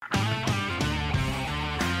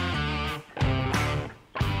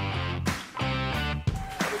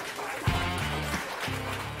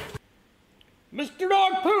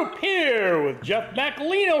here with Jeff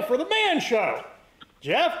Macolino for The Man Show.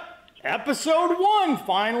 Jeff, episode 1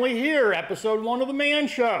 finally here. Episode 1 of The Man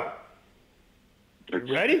Show.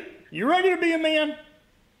 You ready? You ready to be a man?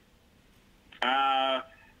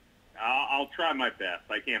 I'll try my best.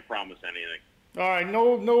 I can't promise anything. All right,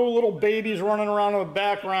 no little babies running around in the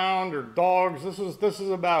background or dogs. This is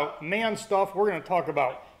about man stuff. We're going to talk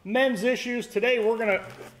about men's issues today. We're going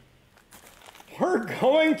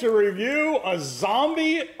to review a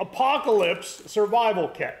zombie apocalypse survival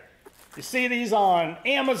kit. You see these on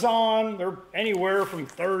Amazon. They're anywhere from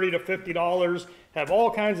 $30 to $50. Have all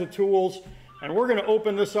kinds of tools, and we're going to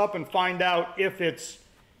open this up and find out if it's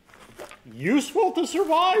useful to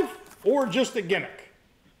survive or just a gimmick.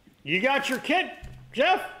 You got your kit,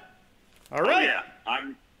 Jeff? All right. Oh,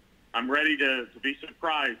 yeah, I'm ready to be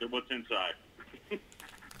surprised at what's inside.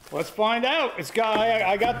 Let's find out. It's got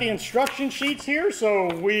I got the instruction sheets here,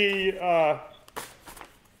 so we know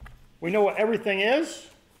what everything is.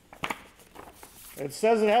 It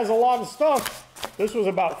says it has a lot of stuff. This was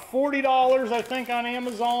about $40, I think, on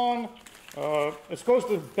Amazon.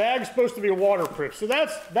 Bag's supposed to be waterproof, so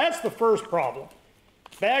that's the first problem.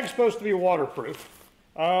 Bag's supposed to be waterproof.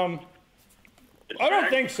 I don't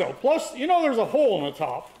think so. Plus, you know, there's a hole in the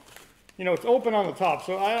top. You know, it's open on the top,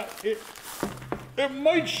 so it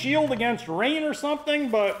might shield against rain or something,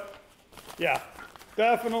 but yeah,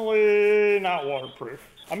 definitely not waterproof.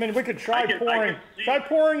 I mean, we could try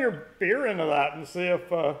pouring your beer into that and see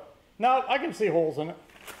if. No, I can see holes in it.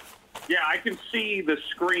 Yeah, I can see the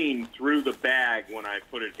screen through the bag when I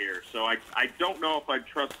put it here, so I don't know if I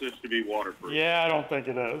trust this to be waterproof. Yeah, I don't think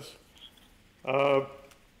it is.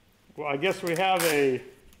 Well, I guess we have this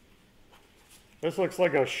looks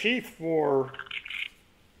like a sheath for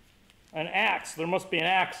an axe. There must be an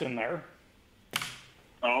axe in there.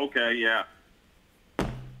 Oh, okay, yeah.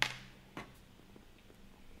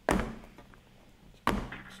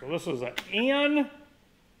 So this is an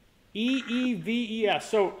EEVES.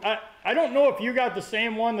 So I don't know if you got the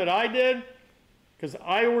same one that I did, because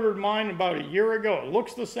I ordered mine about a year ago. It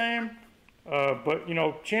looks the same. But, you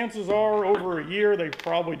know, chances are over a year they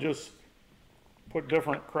probably just put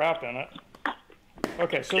different crap in it.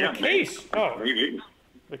 Okay, so yeah, the case,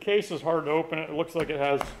 the case is hard to open. It looks like it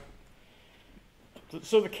has,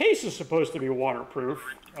 so the case is supposed to be waterproof.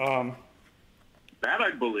 That I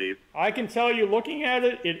believe. I can tell you looking at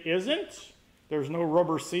it, it isn't. There's no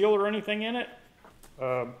rubber seal or anything in it.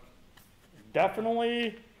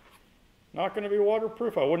 Definitely not going to be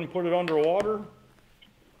waterproof. I wouldn't put it underwater.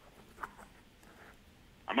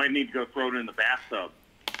 I might need to go throw it in the bathtub.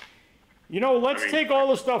 You know, let's take all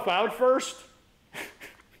the stuff out first.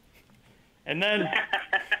 And then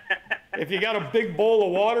if you got a big bowl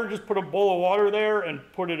of water, just put a bowl of water there and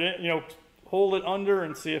put it in, you know, hold it under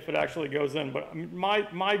and see if it actually goes in. But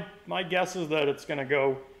my guess is that it's going to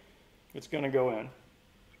go in.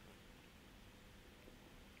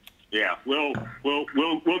 Yeah, we'll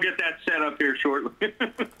get that set up here shortly.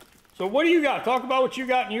 So what do you got? Talk about what you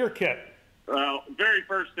got in your kit. Well, very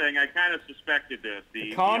first thing, I kind of suspected this.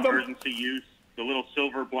 The emergency use, the little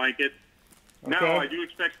silver blanket. Okay. No, I do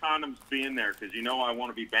expect condoms to be in there because you know I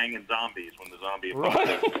want to be banging zombies when the zombie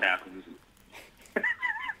apocalypse happens.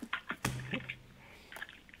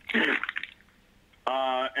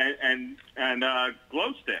 And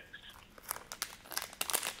glow sticks.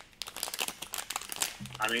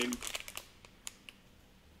 I mean,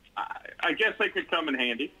 I guess they could come in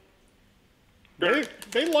handy.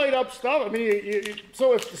 They light up stuff. I mean,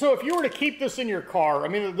 so if you were to keep this in your car, I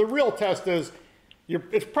mean, the real test is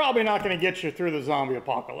it's probably not going to get you through the zombie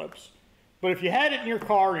apocalypse. But if you had it in your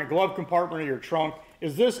car, in your glove compartment, or your trunk,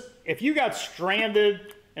 if you got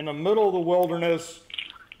stranded in the middle of the wilderness,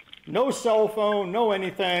 no cell phone, no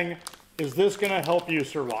anything, is this going to help you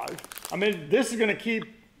survive? I mean, this is going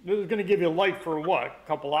to give you light for what? A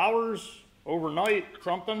couple hours, overnight,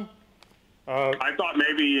 something? I thought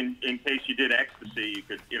maybe in case you did ecstasy, you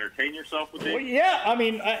could entertain yourself with it. Well, yeah, I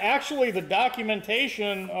mean, actually, the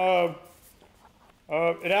documentation,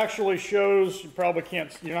 it actually shows, you're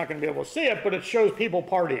not going to be able to see it, but it shows people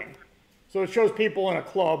partying. So it shows people in a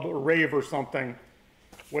club or rave or something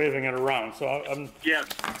waving it around. So yes,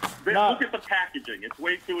 look at the packaging. It's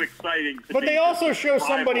way too exciting. But they also show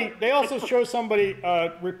somebody. They also show somebody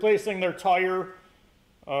replacing their tire.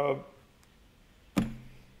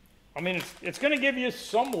 I mean, it's going to give you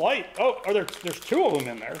some light. Oh, there's 2 of them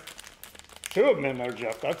in there. 2 of them in there,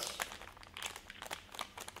 Jeff.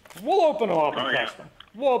 We'll open them up and test them.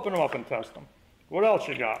 We'll open them up and test them. What else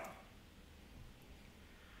you got?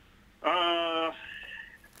 Uh,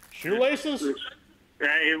 Shoelaces?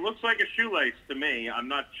 It looks like a shoelace to me. I'm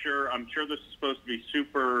not sure. I'm sure this is supposed to be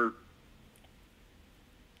super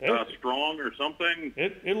strong or something.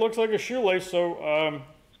 It looks like a shoelace, so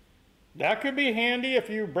that could be handy if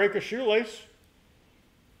you break a shoelace.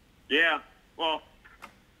 Yeah. Well,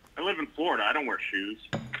 I live in Florida. I don't wear shoes.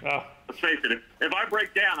 Let's face it. If I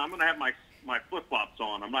break down, I'm going to have my flip-flops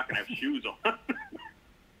on. I'm not going to have shoes on.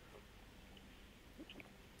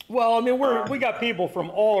 Well, I mean, we got people from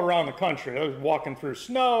all around the country. They're walking through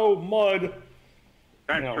snow, mud.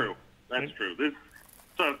 That's true. That's true. This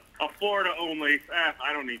is a Florida only.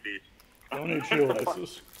 I don't need these. Don't need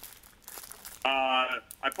shoelaces. I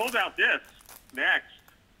pulled out this next.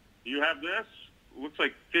 Do you have this? Looks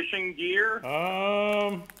like fishing gear.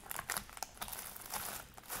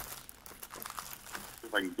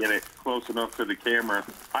 If I can get it close enough to the camera.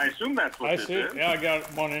 I assume that's what this is. Yeah, I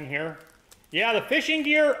got one in here. Yeah, the fishing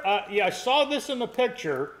gear, yeah, I saw this in the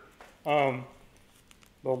picture. The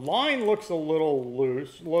line looks a little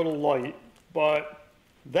loose, a little light, but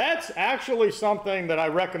that's actually something that I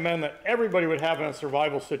recommend that everybody would have in a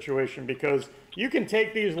survival situation, because you can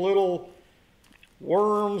take these little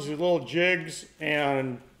worms, these little jigs,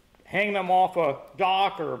 and hang them off a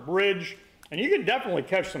dock or a bridge, and you can definitely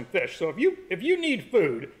catch some fish. So if you need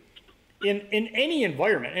food in any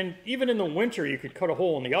environment, and even in the winter you could cut a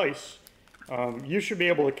hole in the ice, you should be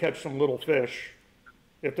able to catch some little fish.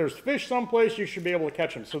 If there's fish someplace, you should be able to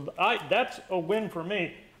catch them. So that's a win for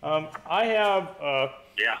me. I have,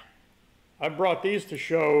 I brought these to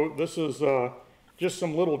show. This is just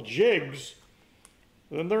some little jigs.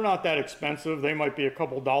 And they're not that expensive. They might be a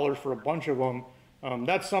couple dollars for a bunch of them.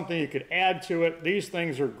 That's something you could add to it. These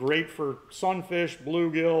things are great for sunfish,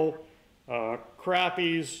 bluegill,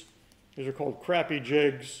 crappies. These are called crappie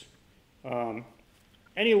jigs.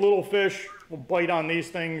 Any little fish will bite on these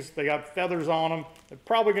things. They got feathers on them. They're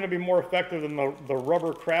probably going to be more effective than the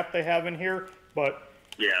rubber crap they have in here. But,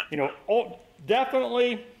 you know,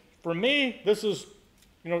 definitely, for me, this is,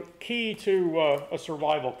 you know, key to a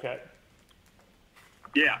survival kit.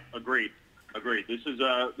 Yeah, agreed. Agreed. This is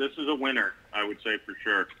a winner, I would say, for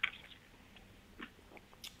sure.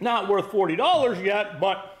 Not worth $40 yet,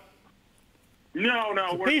 but no,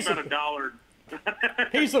 worth about $1.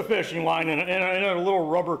 Piece of fishing line and a little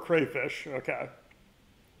rubber crayfish. Okay.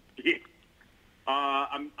 Yeah.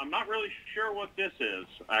 I'm not really sure what this is.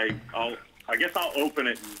 I guess I'll open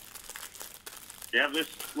it. And you have this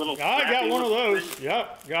little. I got one of those. Thing?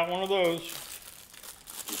 Yep, got one of those.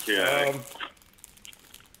 Okay.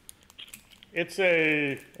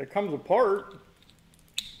 It comes apart.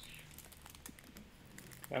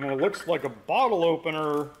 I mean, it looks like a bottle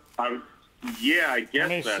opener. Yeah, I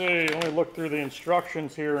guess. Let me look through the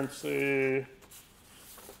instructions here and see if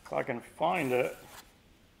I can find it.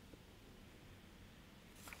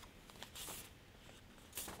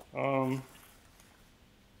 I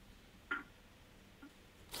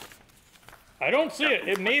don't see it.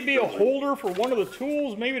 It may be a holder for one of the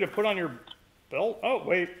tools, maybe to put on your belt. Oh,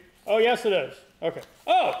 wait. Oh, yes, it is. Okay.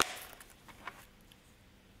 Oh!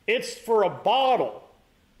 It's for a bottle.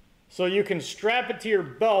 So you can strap it to your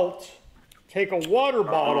belt, take a water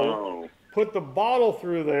bottle, put the bottle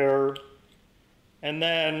through there, and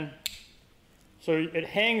then, so it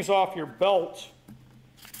hangs off your belt,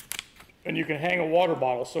 and you can hang a water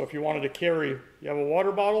bottle. So if you wanted to carry, you have a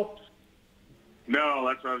water bottle? No,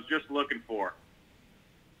 that's what I was just looking for.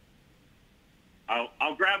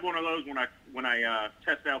 I'll grab one of those when I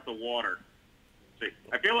test out the water. See,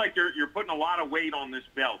 I feel like you're putting a lot of weight on this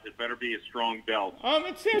belt. It better be a strong belt.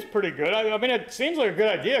 It seems pretty good. I mean, it seems like a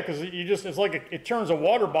good idea because it's like it turns a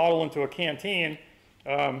water bottle into a canteen.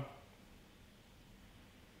 And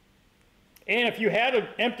if you had an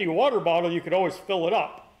empty water bottle, you could always fill it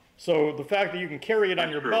up. So the fact that you can carry it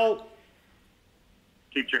on your belt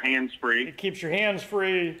keeps your hands free. It keeps your hands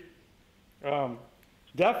free.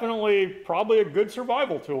 Definitely, probably a good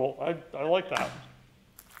survival tool. I like that.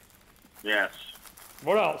 Yes.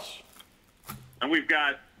 What else? And we've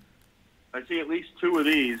got, I see at least 2 of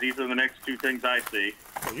these. These are the next 2 things I see.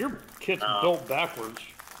 Well, your kit's built backwards.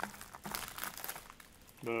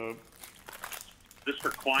 This for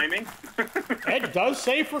climbing? It does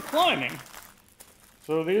say for climbing.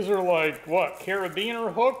 So these are like, what,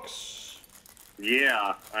 carabiner hooks?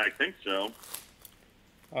 Yeah, I think so.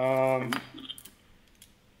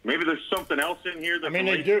 Maybe there's something else in here that. I mean,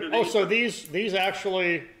 they do. Oh, so these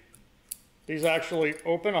actually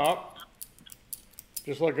open up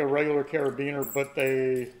just like a regular carabiner, but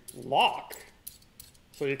they lock.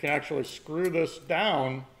 So you can actually screw this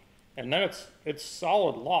down, and then it's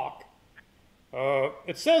solid lock.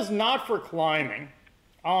 It says not for climbing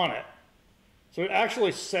on it. So it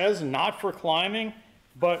actually says not for climbing,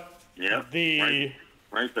 but yeah, the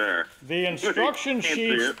right there. The instruction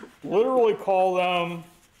sheets literally call them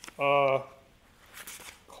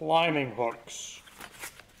climbing hooks.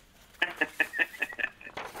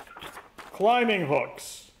 Climbing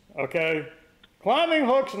hooks, okay? Climbing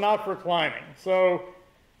hooks, not for climbing. So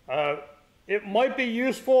it might be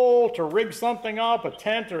useful to rig something up, a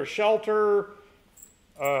tent or a shelter.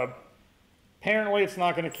 Apparently it's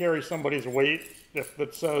not going to carry somebody's weight if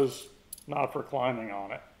it says not for climbing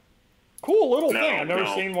on it. Cool little thing. I've never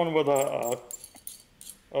seen one with a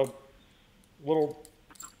little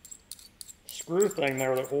screw thing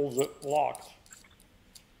there that holds it locked.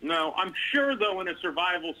 No, I'm sure, though, in a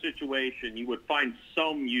survival situation, you would find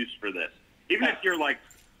some use for this. Even if you're, like,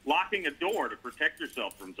 locking a door to protect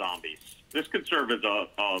yourself from zombies. This could serve as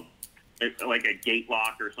like a gate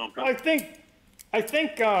lock or something. I think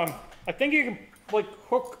you can, like,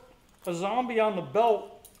 hook a zombie on the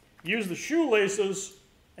belt, use the shoelaces,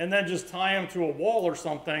 and then just tie him to a wall or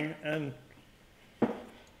something, and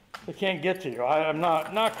they can't get to you. I'm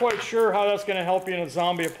not quite sure how that's going to help you in a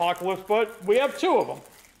zombie apocalypse, but we have 2 of them.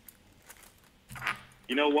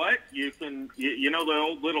 You know what? You can, you know the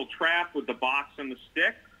old little trap with the box and the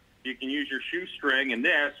stick? You can use your shoestring and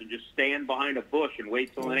this and just stand behind a bush and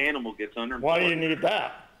wait till an animal gets under. Why do you need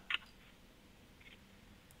that?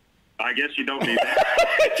 I guess you don't need that.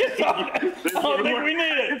 I don't think we need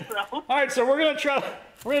it. All right, so we're gonna try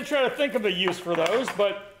to think of a use for those,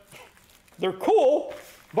 but they're cool,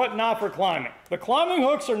 but not for climbing. The climbing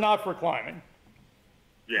hooks are not for climbing.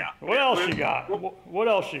 Yeah. What else you got? What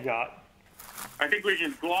else you got? I think we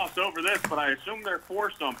can gloss over this, but I assume they're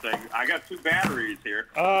for something. I got 2 batteries here.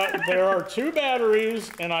 There are 2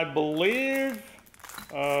 batteries, and I believe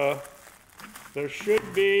there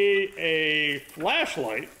should be a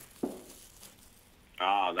flashlight.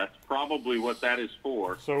 Ah, that's probably what that is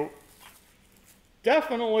for. So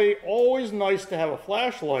definitely always nice to have a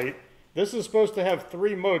flashlight. This is supposed to have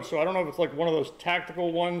 3 modes, so I don't know if it's like one of those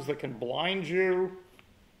tactical ones that can blind you.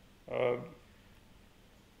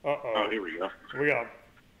 Oh, here we go.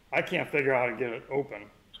 I can't figure out how to get it open.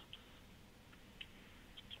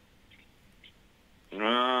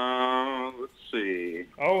 Let's see.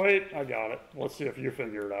 Oh, wait, I got it. Let's see if you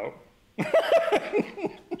figure it out.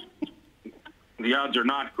 The odds are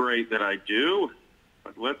not great that I do,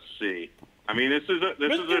 but let's see. I mean, this is a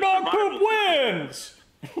Mr. Dog Poop wins!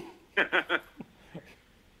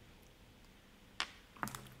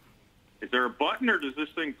 Is there a button or does this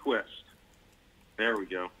thing twist? There we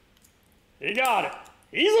go. He got it.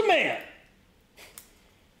 He's a man.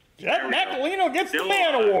 Jeff Macolino gets the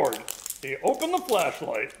Man Award. He opened the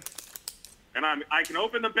flashlight. And I can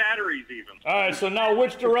open the batteries even. All right, so now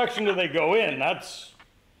which direction do they go in? That's...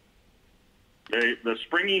 The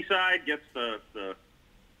springy side gets the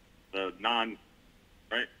non...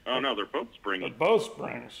 Right? Oh, no, they're both springy. They're both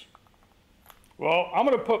springs. Well, I'm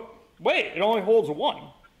going to put... Wait, it only holds 1.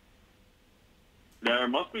 There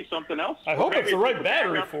must be something else. I hope it's the right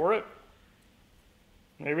battery for it.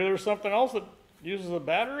 Maybe there's something else that uses a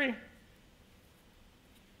battery?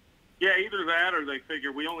 Yeah, either that or they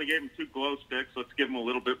figure we only gave them 2 glow sticks. Let's give them a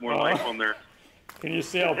little bit more life on there. Can you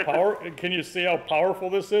see how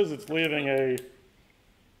powerful this is? It's leaving a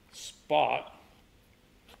spot.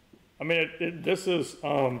 I mean, this is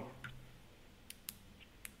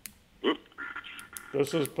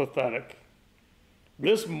pathetic.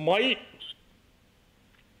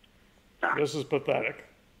 This is pathetic.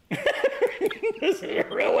 This is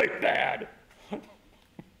really bad.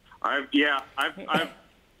 I've got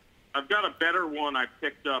a better one I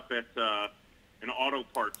picked up at an auto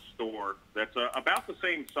parts store that's about the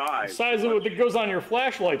same size. The size of it goes on your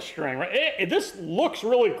flashlight string, right? This looks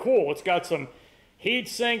really cool. It's got some heat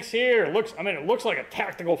sinks here. It looks like a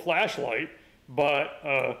tactical flashlight,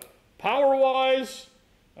 but power-wise,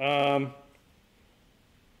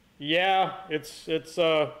 yeah, it's.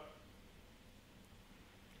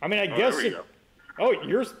 I mean, I guess it. Oh,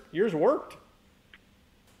 yours worked.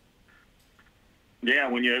 Yeah,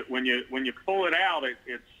 when you pull it out,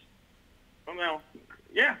 it's. Oh no,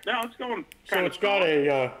 yeah, no, it's going. So it's got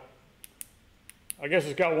a. I guess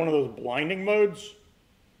it's got one of those blinding modes.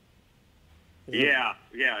 Yeah.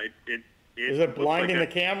 Is it blinding the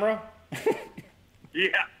camera?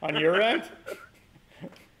 Yeah. On your end?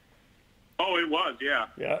 Oh, it was. Yeah.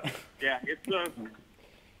 Yeah. Yeah. It's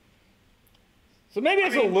So maybe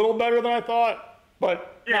it's a little better than I thought,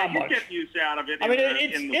 but not much. You get use out of it.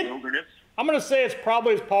 In the wilderness. I'm going to say it's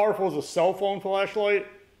probably as powerful as a cell phone flashlight.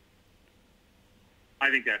 I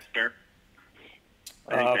think that's fair.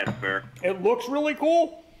 I think that's fair. It looks really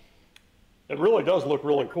cool. It really does look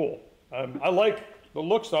really cool. I like the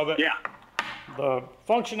looks of it. Yeah. the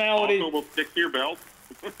functionality. Also will stick to your belt.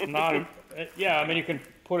 Not, yeah, I mean, you can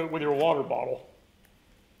put it with your water bottle.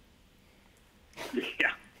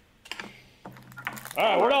 Yeah. All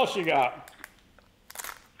right, what else you got?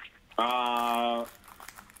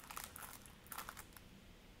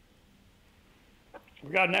 We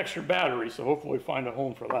got an extra battery, so hopefully find a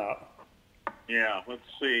home for that. Yeah, let's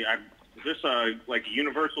see. Is this like a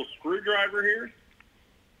universal screwdriver here?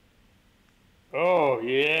 Oh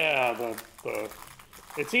yeah, the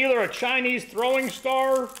it's either a Chinese throwing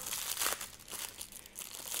star.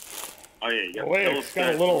 Oh yeah, you got wait, it's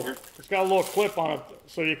got a little clip on it,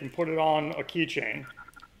 so you can put it on a keychain.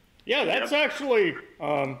 Yeah, that's actually.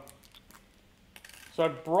 So I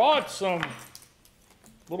brought some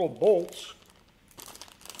little bolts.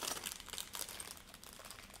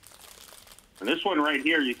 And this one right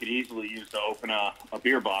here, you could easily use to open a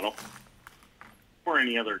beer bottle or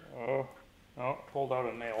any other. Oh, pulled out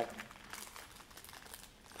a nail.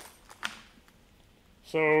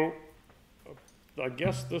 So I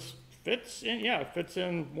guess this fits in. Yeah, it fits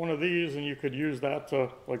in one of these, and you could use that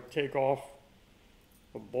to like take off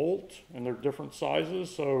a bolt, and they're different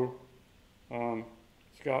sizes. So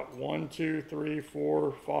it's got 1, 2, 3,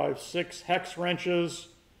 4, 5, 6 hex wrenches.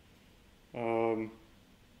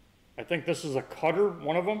 I think this is a cutter,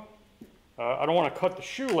 one of them. I don't want to cut the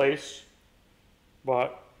shoelace,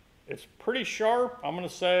 but it's pretty sharp. I'm going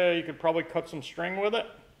to say you could probably cut some string with it.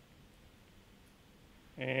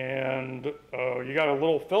 And you got a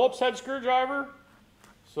little Phillips head screwdriver.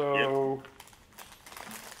 So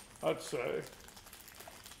let's say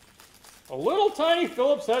a little tiny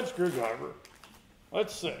Phillips head screwdriver.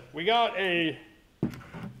 Let's see. We got a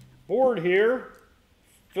board here.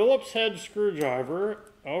 Phillips head screwdriver.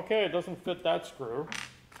 Okay, it doesn't fit that screw.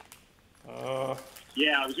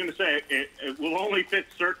 Yeah, I was going to say, it will only fit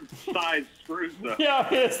certain size screws, though. Yeah,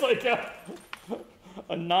 it's like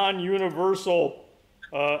a non-universal.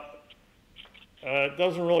 It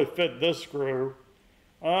doesn't really fit this screw.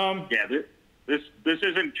 Yeah, this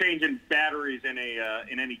isn't changing batteries in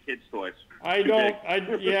any kid's toys.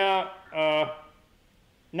 Yeah.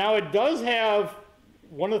 Now it does have,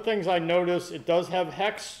 one of the things I noticed, it does have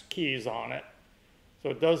hex keys on it. So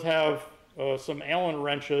it does have some Allen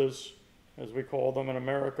wrenches, as we call them in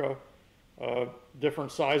America,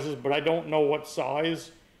 different sizes, but I don't know what size.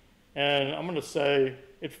 And I'm going to say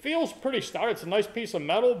it feels pretty stout. It's a nice piece of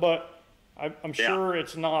metal, but I'm sure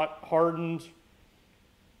it's not hardened.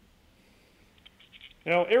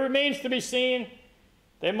 You know, it remains to be seen.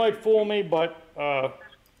 They might fool me, but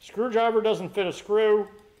screwdriver doesn't fit a screw.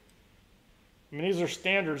 I mean, these are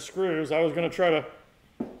standard screws. I was going to try to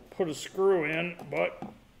put a screw in, but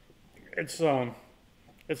it's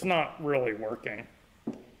not really working.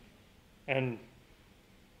 And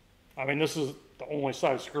I mean, this is the only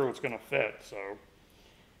size screw it's going to fit. So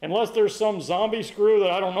unless there's some zombie screw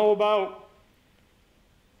that I don't know about,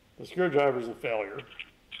 the screwdriver's a failure.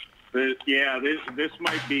 Yeah, this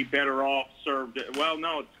might be better off served. Well,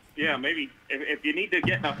 no, yeah, maybe if you need to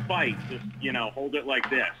get in a fight, just hold it like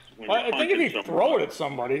this. I think if you throw it at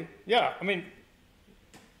somebody, yeah. I mean,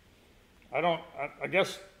 I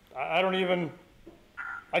guess I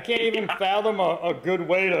can't even fathom a good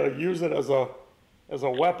way to use it as a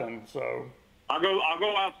weapon. So I'll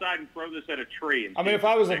go outside and throw this at a tree. I mean, if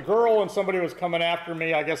I was a girl and somebody was coming after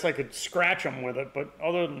me, I guess I could scratch them with it. But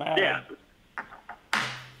other than that, yeah.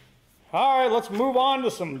 All right, let's move on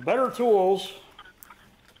to some better tools.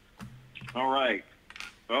 All right.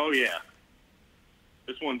 Oh yeah,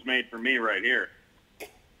 this one's made for me right here.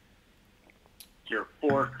 Your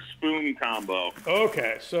fork spoon combo.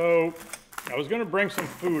 Okay, so I was going to bring some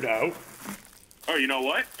food out. Oh, you know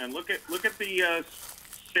what? And look at the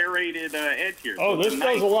serrated edge here. Oh, this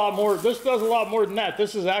does a lot more. This does a lot more than that.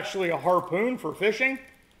 This is actually a harpoon for fishing.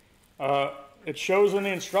 It shows in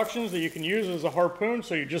the instructions that you can use it as a harpoon.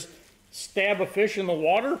 So you just stab a fish in the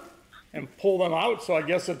water and pull them out. So I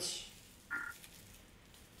guess it's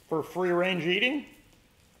for free-range eating.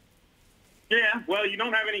 Yeah, well, you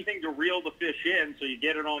don't have anything to reel the fish in, so you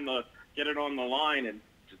get it on the line and.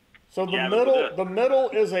 So the middle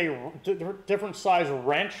is a different size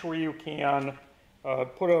wrench where you can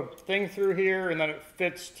put a thing through here, and then it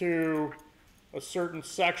fits to a certain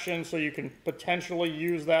section, so you can potentially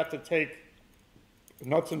use that to take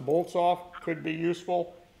nuts and bolts off. Could be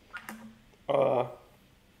useful. The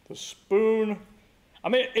spoon. I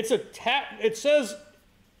mean, it's it says,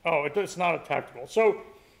 oh, it's not a tactical. So.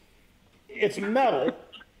 It's metal.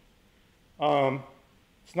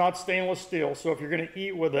 It's not stainless steel, so if you're going to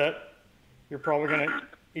eat with it, you're probably going to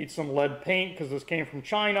eat some lead paint because this came from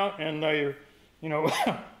China, and they're,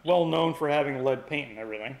 well known for having lead paint and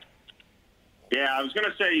everything. Yeah, I was going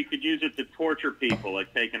to say you could use it to torture people,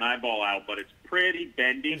 like take an eyeball out, but it's pretty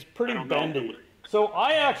bendy. It's pretty bendy. So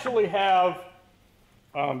I actually have,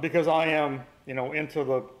 because I am, you know, into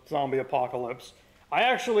the zombie apocalypse, I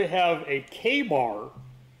actually have a K-bar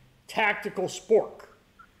tactical spork.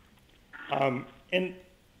 And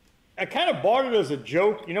I kind of bought it as a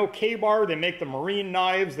joke. You know, K-bar, they make the marine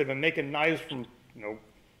knives. They've been making knives from, you know,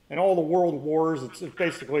 in all the world wars. It's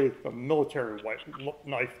basically a military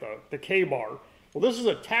knife, the K-bar. Well, this is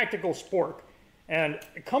a tactical spork. And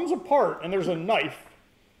it comes apart, and there's a knife.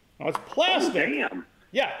 Now, it's plastic. Oh, damn.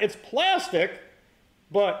 Yeah, it's plastic,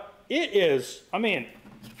 but it is, I mean,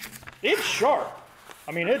 it's sharp.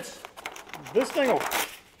 I mean, this thing will,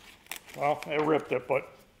 well, it ripped it, but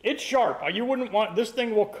it's sharp. You wouldn't want, this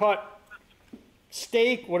thing will cut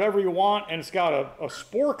steak, whatever you want, and it's got a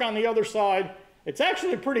spork on the other side. It's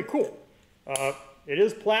actually pretty cool. It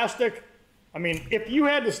is plastic. I mean, if you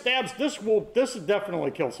had to stab, this would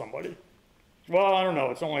definitely kill somebody. Well, I don't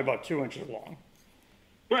know. It's only about 2 inches long.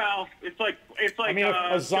 Well, it's like I mean,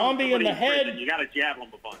 a zombie in the head. Prison, you got to jab them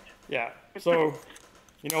a bunch. Yeah. So,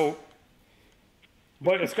 you know,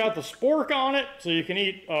 but it's got the spork on it, so you can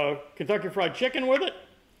eat Kentucky Fried Chicken with it,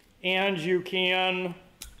 and you can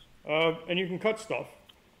cut stuff.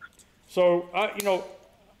 So, you know,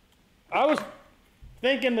 I was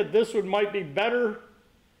thinking that this might be better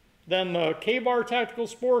than the K-bar tactical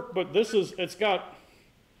spork, but it's got,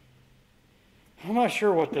 I'm not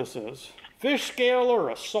sure what this is. Fish scale or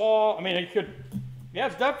a saw. I mean, it could, yeah,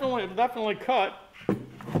 it's definitely cut.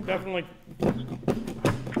 Definitely.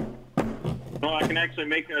 Well, I can actually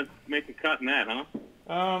make a cut in that,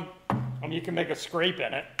 huh? I mean, you can make a scrape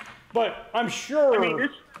in it, but I'm sure, I mean,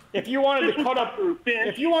 if you wanted to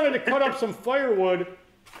cut up some firewood,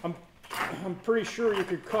 I'm pretty sure you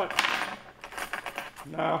could cut.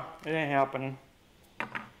 No, it ain't happening.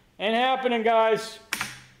 Ain't happening, guys.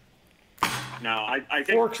 No, I think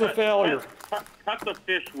fork's a failure. Cut the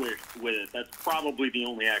fish with it. That's probably the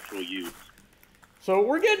only actual use. So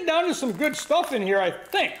we're getting down to some good stuff in here, I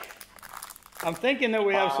think. I'm thinking that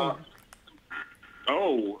we have some.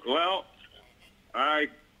 Oh, well, I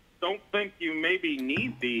don't think you maybe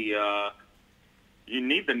need the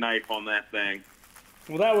knife on that thing.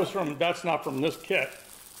 Well, that's not from this kit.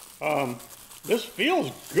 This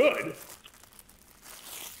feels good.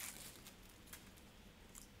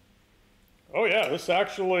 Oh yeah, this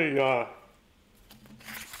actually, let's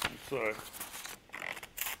see.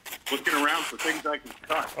 Looking around for things I can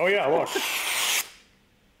cut. Oh yeah, look.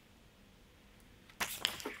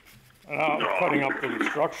 I'm cutting up the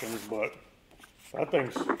instructions, but that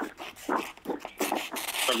thing's...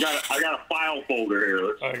 I got a file folder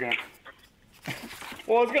here. Okay.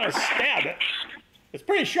 Well, it's gonna stab it. It's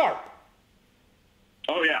pretty sharp.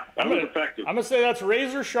 Oh yeah, that was effective. I'm gonna say that's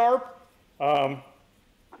razor sharp.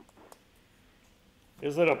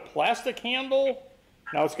 Is it a plastic handle?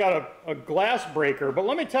 Now it's got a glass breaker, but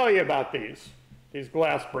let me tell you about these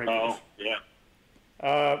glass breakers.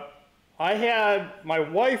 Oh, yeah. My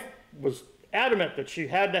wife was adamant that she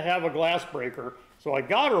had to have a glass breaker, so I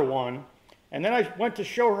got her one, and then I went to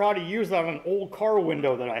show her how to use that on an old car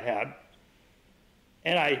window that I had.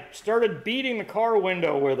 And I started beating the car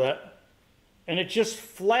window with it, and it just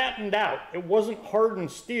flattened out. It wasn't hardened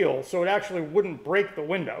steel, so it actually wouldn't break the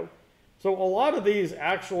window. So a lot of these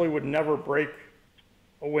actually would never break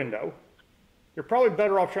a window. You're probably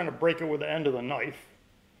better off trying to break it with the end of the knife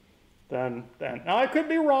than. Now I could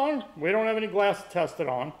be wrong. We don't have any glass to test it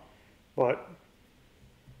on, but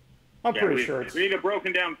I'm pretty sure it's. We need a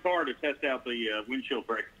broken down car to test out the windshield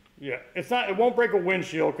break. Yeah, it's not. It won't break a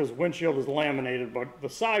windshield because windshield is laminated, but the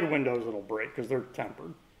side windows it'll break because they're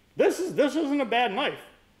tempered. This isn't a bad knife.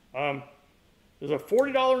 It's a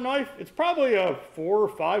 $40 knife. It's probably a $4,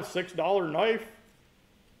 $5, $6 knife.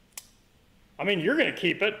 I mean, you're gonna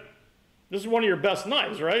keep it. This is one of your best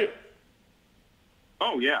knives, right?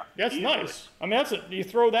 Oh yeah. That's nice. I mean, you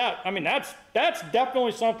throw that. I mean, that's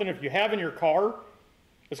definitely something if you have in your car,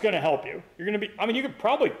 it's gonna help you. You're gonna be. I mean, you could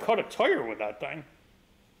probably cut a tire with that thing.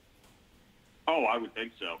 Oh, I would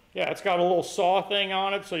think so. Yeah, it's got a little saw thing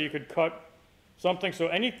on it, so you could cut something. So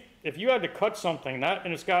if you had to cut something,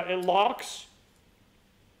 it locks.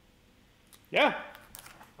 Yeah,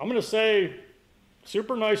 I'm gonna say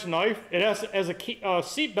super nice knife. It has a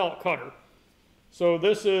seatbelt cutter. So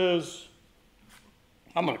this is.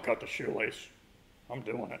 I'm gonna cut the shoelace. I'm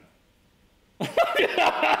doing it.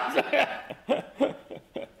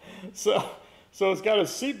 So it's got a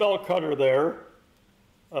seatbelt cutter there.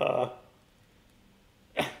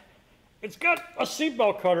 It's got a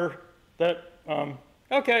seatbelt cutter that,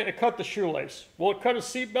 okay, it cut the shoelace. Will it cut a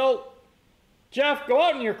seatbelt? Jeff, go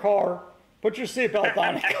out in your car put your seatbelt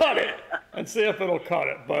on and cut it and see if it'll cut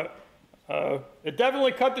it. But it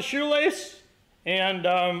definitely cut the shoelace, and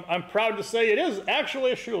I'm proud to say it is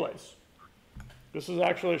actually a shoelace. This is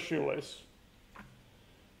actually a shoelace.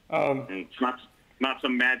 It's not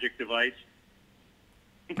some magic device.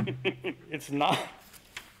 It's not.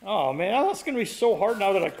 Oh man, that's gonna be so hard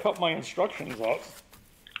now that I cut my instructions up.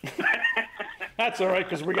 That's all right,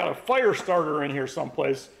 because we got a fire starter in here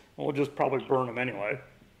someplace. We'll just probably burn them anyway.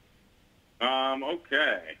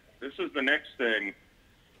 Okay. This is the next thing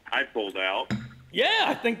I pulled out. Yeah,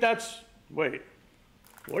 I think that's... Wait.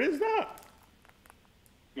 What is that?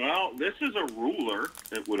 Well, this is a ruler,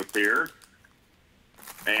 it would appear.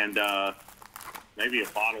 And maybe a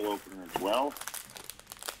bottle opener as well.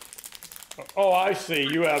 Oh, I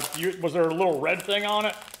see. Was there a little red thing on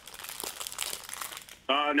it?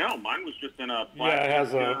 No, mine was just in a black. Yeah,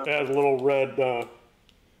 it has a little red...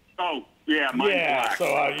 Oh, yeah, mine's black.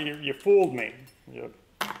 So you fooled me. Yeah.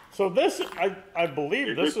 So this, I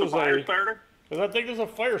believe this is a fire starter? Because I think this is a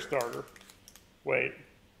fire starter. Wait.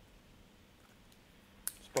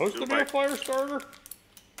 Supposed to be a fire starter?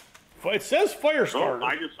 It says fire starter. Oh,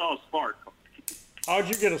 I just saw a spark. How'd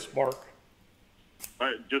you get a spark?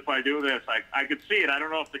 Just by doing this. I could see it. I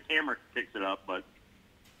don't know if the camera picks it up, but...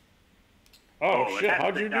 Oh shit,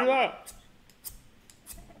 how'd you do that?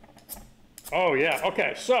 Oh yeah,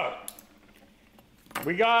 okay, so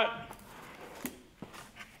I got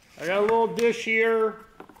a little dish here.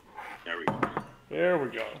 There we go. There we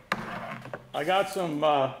go. I got some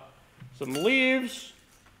leaves.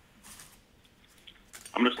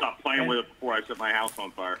 I'm gonna stop playing with it before I set my house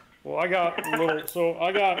on fire. Well, I got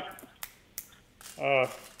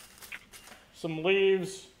some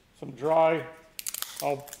leaves, some dry.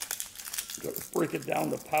 I'll break it down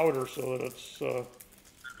to powder so that it's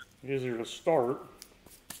easier to start.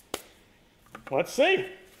 Let's see.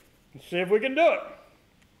 Let's see if we can do it.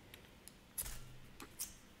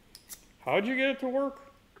 How'd you get it to work?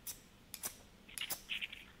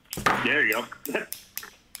 There you go.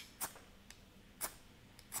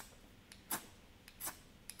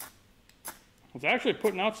 It's actually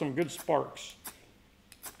putting out some good sparks.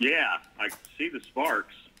 Yeah, I see the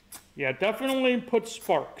sparks. Yeah, definitely puts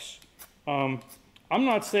sparks. I'm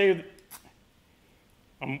not saying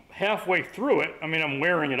I'm halfway through it. I mean, I'm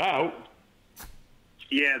wearing it out.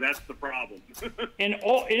 Yeah, that's the problem. And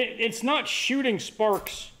it's not shooting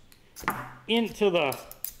sparks into the...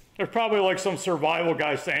 There's probably like some survival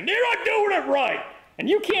guy saying, you're not doing it right, and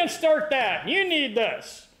you can't start that, you need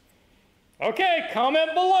this. Okay,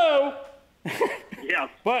 comment below. Yeah.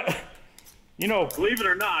 But, you know... Believe it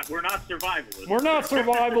or not, we're not survivalists. We're not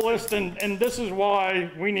survivalists, and this is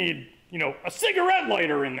why we need, you know, a cigarette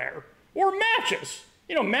lighter in there. Or matches.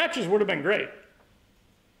 You know, matches would have been great.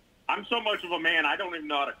 I'm so much of a man, I don't even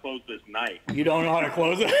know how to close this knife. You don't know how to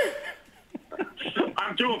close it?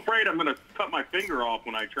 I'm too afraid I'm going to cut my finger off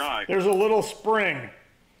when I try. There's a little spring.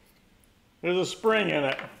 There's a spring in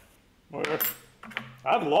it.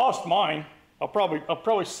 I've lost mine. I'll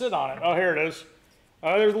probably sit on it. Oh, here it is.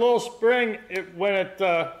 There's a little spring when it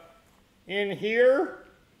in here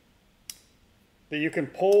that you can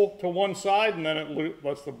pull to one side, and then it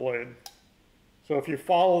lets the blade. So if you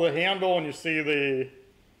follow the handle and you see the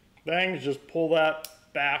things, just pull that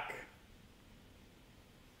back.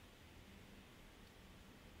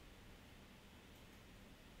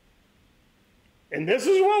 And this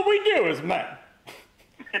is what we do as men.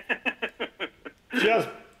 Just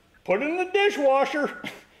put it in the dishwasher,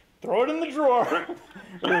 throw it in the drawer.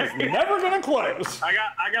 It's never gonna close. I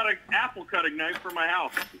got an apple cutting knife for my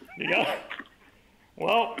house. Yeah.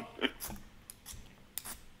 Well.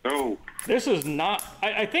 Oh. This is not.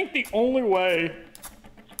 I think the only way.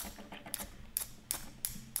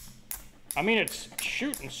 I mean, it's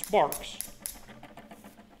shooting sparks.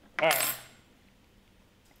 All right.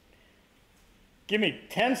 Give me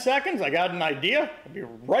 10 seconds. I got an idea. I'll be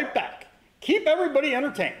right back. Keep everybody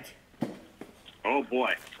entertained. Oh,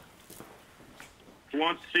 boy. Who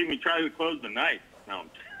wants to see me try to close the knife? No.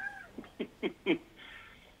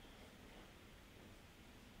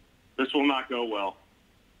 This will not go well.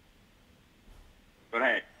 But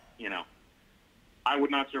hey, you know, I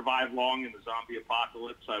would not survive long in the zombie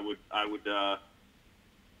apocalypse. I would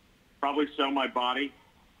probably sell my body.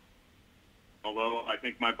 Although I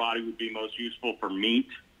think my body would be most useful for meat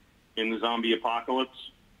in the zombie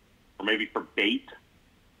apocalypse, or maybe for bait.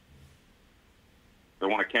 If I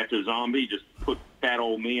want to catch a zombie, just put fat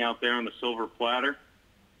old me out there on the silver platter.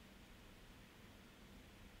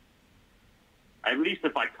 At least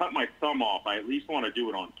if I cut my thumb off, I at least want to do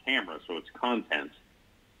it on camera so it's content.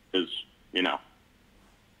 Because, you know,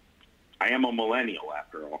 I am a millennial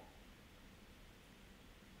after all.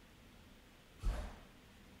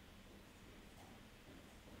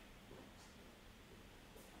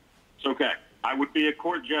 okay. I would be a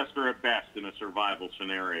court jester at best in a survival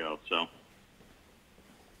scenario, so.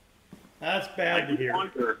 That's bad to hear.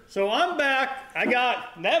 So I'm back. I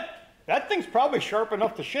got, that thing's probably sharp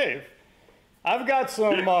enough to shave. I've got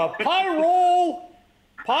some Pyroil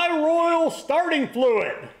starting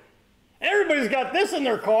fluid. Everybody's got this in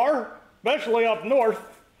their car, especially up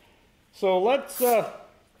north. So let's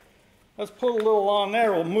put a little on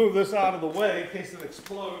there. We'll move this out of the way in case it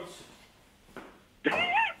explodes.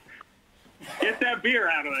 Get that beer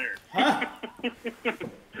out of there. Huh?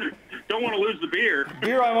 Don't want to lose the beer.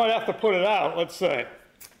 Beer, I might have to put it out. Let's see.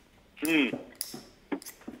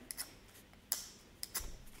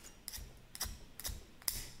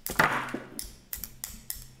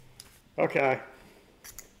 Okay.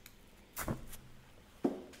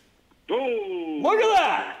 Oh, look at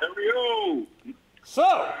that! There we go.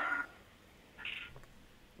 So,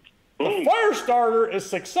 the fire starter is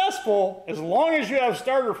successful as long as you have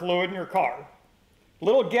starter fluid in your car.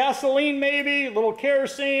 Little gasoline maybe, little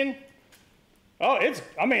kerosene. Oh,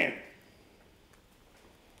 I mean,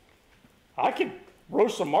 I could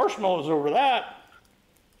roast some marshmallows over that.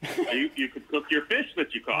 You could cook your fish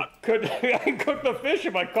that you caught. I could cook the fish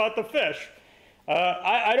if I caught the fish.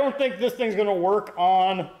 I don't think this thing's going to work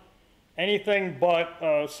on anything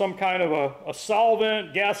but some kind of a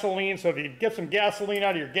solvent, gasoline. So if you get some gasoline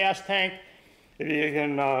out of your gas tank, if you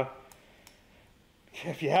can,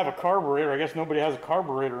 if you have a carburetor, I guess nobody has a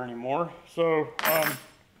carburetor anymore. So,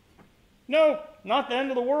 no, not the end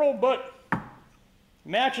of the world, but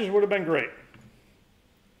matches would have been great.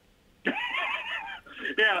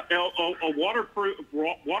 Yeah,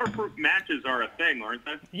 waterproof matches are a thing, aren't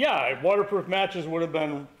they? Yeah, waterproof matches would have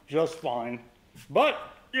been just fine. But,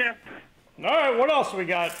 yeah. All right, what else we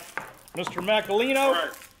got, Mr. Macolino? All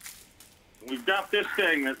right. We've got this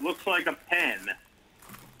thing that looks like a pen.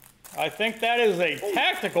 I think that is a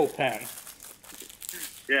tactical pen.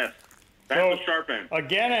 Yes, that's a sharp end.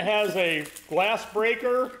 Again, it has a glass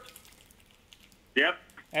breaker. Yep.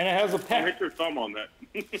 And it has a pen. Don't hit your thumb on that.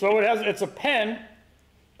 So it's a pen,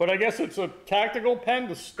 but I guess it's a tactical pen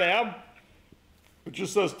to stab. It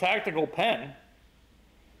just says tactical pen.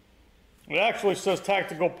 It actually says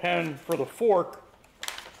tactical pen for the fork.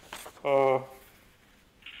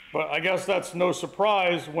 But I guess that's no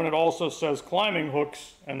surprise when it also says climbing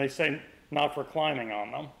hooks, and they say not for climbing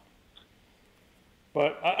on them.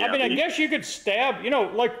 But, I mean, I guess you could stab, you know,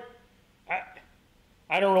 like,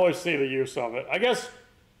 I don't really see the use of it. I guess...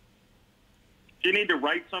 If you need to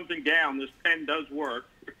write something down, this pen does work.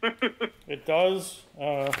 It does.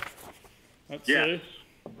 Let's see.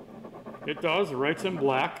 It does. It writes in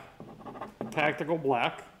black. Tactical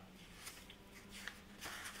black.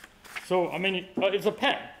 So, I mean, it's a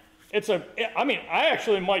pen. I mean, I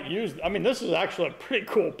actually might use, I mean, this is actually a pretty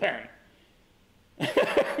cool pen.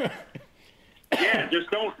 Yeah, just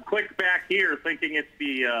don't click back here thinking it's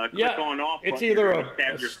the click on off button. It's either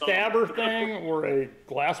a stabber thing or a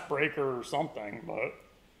glass breaker or something, but...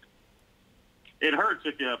 It hurts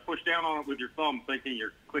if you push down on it with your thumb thinking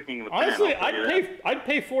you're clicking the pen. Honestly, I'd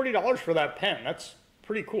pay $40 for that pen. That's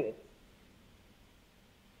pretty cool.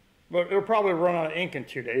 But it'll probably run out of ink in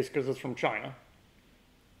 2 days because it's from China.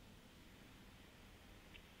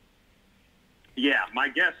 Yeah, my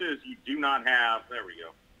guess is you do not have, there we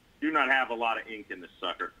go, do not have a lot of ink in this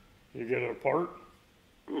sucker. You get it apart?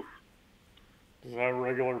 Oof. Does it have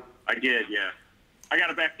regular? I did, yeah. I got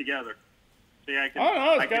it back together. See, I can. Oh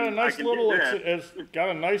no, it's got a nice little. It's got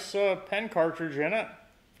a nice pen cartridge in it.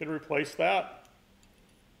 Could replace that.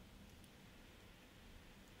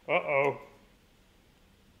 Uh-oh.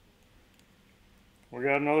 We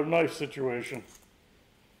got another knife situation.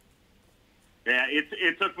 Yeah,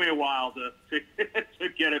 it took me a while to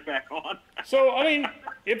get it back on. So, I mean,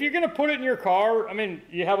 if you're going to put it in your car, I mean,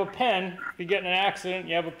 you have a pen. If you get in an accident,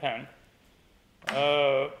 you have a pen.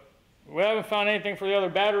 We haven't found anything for the other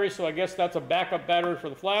battery, so I guess that's a backup battery for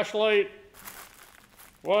the flashlight.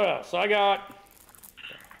 What else? I got...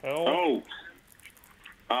 Oh.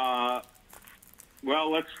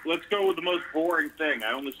 Well, let's go with the most boring thing.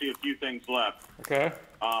 I only see a few things left. Okay.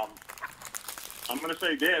 I'm going to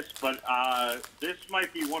say this, but this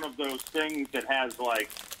might be one of those things that has like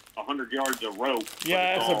 100 yards of rope.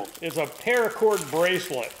 Yeah, it's a paracord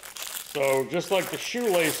bracelet. So just like the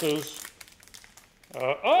shoelaces.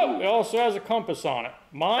 It also has a compass on it.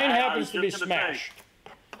 Mine happens to be smashed.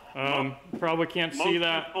 Probably can't see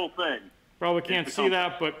that. Full thing. Probably can't see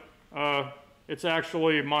that, but it's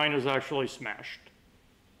actually, mine is actually smashed.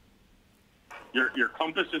 Your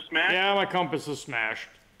compass is smashed? Yeah, my compass is smashed.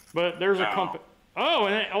 But there's a compass. Oh,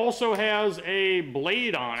 and it also has a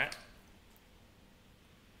blade on it.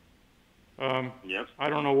 Yep. I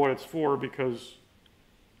don't know what it's for because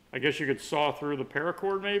I guess you could saw through the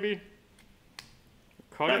paracord maybe.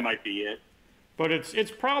 Cut that it. might be it. But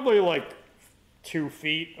it's probably like 2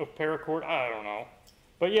 feet of paracord. I don't know.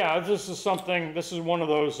 But yeah, this is something, this is one of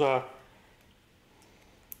those...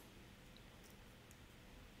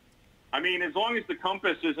 I mean, as long as the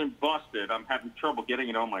compass isn't busted, I'm having trouble getting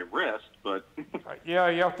it on my wrist, but... Yeah,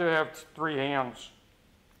 you have to have 3 hands.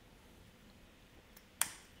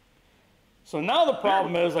 So now the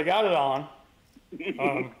problem is I got it on.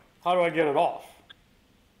 How do I get it off?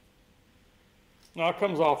 No, it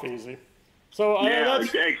comes off easy. So yeah,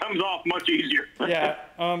 it comes off much easier. Yeah,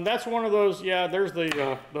 that's one of those. Yeah, there's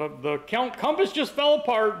the compass just fell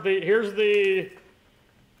apart. Here's the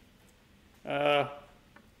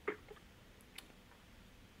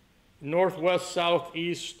northwest,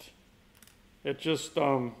 southeast. It just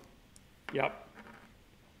yep.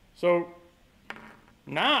 So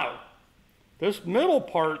now this middle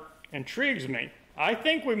part intrigues me. I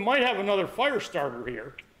think we might have another fire starter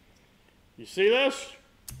here. You see this?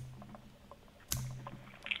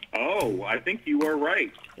 Oh, I think you are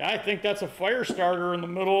right. Yeah, I think that's a fire starter in the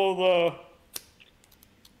middle of the...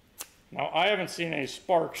 Now, I haven't seen any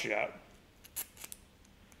sparks yet.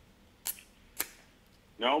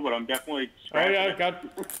 No, but I'm definitely scratching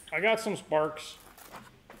I got some sparks.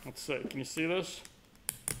 Let's see. Can you see this?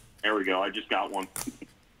 There we go. I just got one.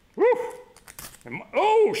 Woo!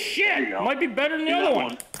 Oh, shit! Might be better than the other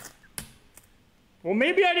one. Well,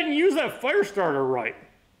 maybe I didn't use that fire starter right.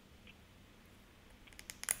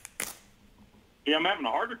 Yeah, I'm having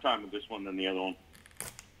a harder time with this one than the other one.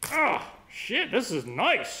 Oh, shit, this is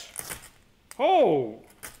nice. Oh,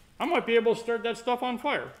 I might be able to start that stuff on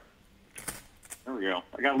fire. There we go.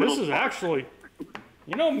 I got a little This is actually,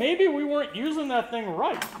 you know, maybe we weren't using that thing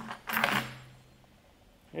right.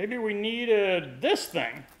 Maybe we needed this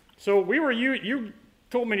thing. So you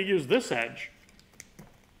told me to use this edge.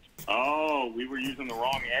 Oh, we were using the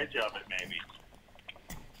wrong edge of it, maybe.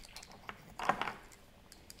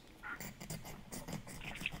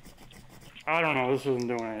 I don't know. This isn't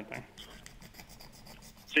doing anything.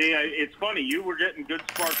 See, it's funny. You were getting good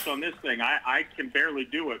sparks on this thing. I can barely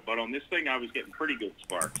do it, but on this thing, I was getting pretty good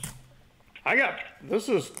sparks. Oh,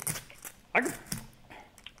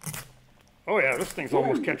 yeah, this thing's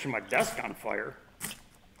almost catching my desk on fire.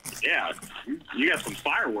 Yeah, you got some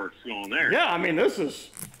fireworks going there. Yeah, I mean, this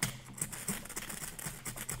is...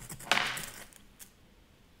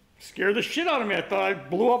 Scared the shit out of me. I thought I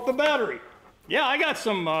blew up the battery. Yeah, I got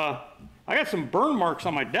some burn marks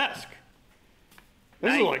on my desk.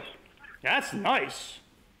 This is like, that's nice.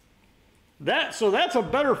 So that's a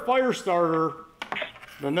better fire starter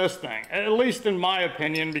than this thing, at least in my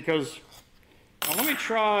opinion, because now let me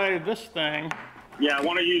try this thing. Yeah, I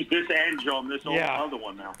want to use this edge on this other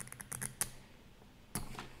one now.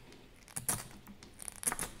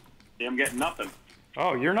 See, I'm getting nothing.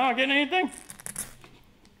 Oh, you're not getting anything?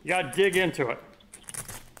 You gotta dig into it.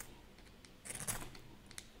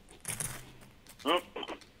 Oh,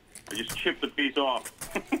 I just chipped a piece off.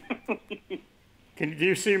 Do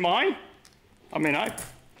you see mine? I mean, I'm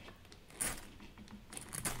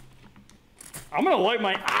gonna light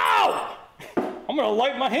my, ow! I'm gonna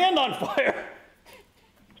light my hand on fire.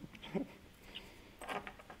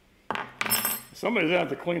 Somebody's gonna have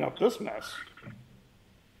to clean up this mess.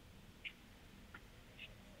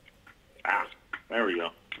 Ah, there we go.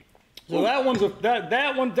 So that one's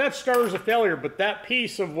that starter's a failure, but that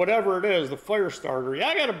piece of whatever it is, the fire starter, yeah,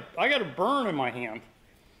 I got a burn in my hand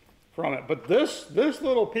from it. But this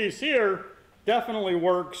little piece here definitely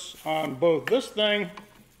works on both this thing.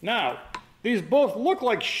 Now, these both look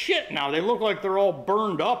like shit now. They look like they're all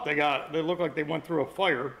burned up. They look like they went through a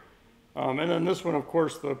fire. And then this one, of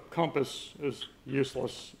course, the compass is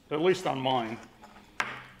useless, at least on mine.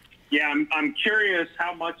 Yeah, I'm curious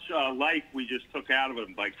how much life we just took out of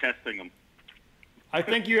them by testing them. I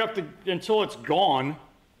think you have to, until it's gone,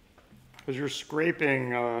 because you're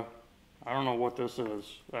scraping, I don't know what this is.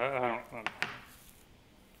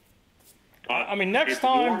 I mean, next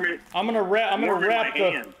time I'm gonna wrap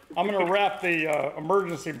the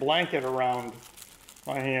emergency blanket around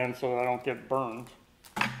my hand so that I don't get burned.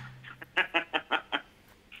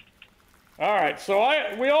 All right,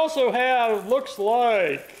 so we also have, looks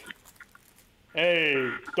like, a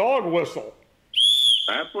dog whistle.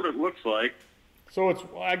 That's what it looks like. So it's,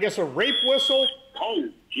 I guess, a rape whistle. Oh,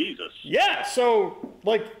 Jesus. Yeah, so,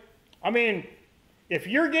 like, I mean, if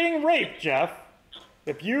you're getting raped, Jeff,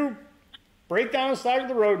 if you break down the side of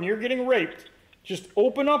the road and you're getting raped, just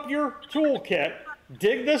open up your toolkit,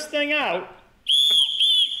 dig this thing out,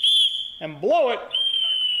 and blow it.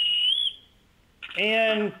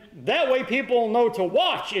 And that way people know to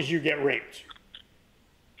watch as you get raped.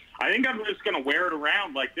 I think I'm just going to wear it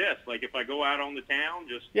around like this. Like if I go out on the town,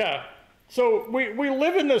 just... Yeah. So we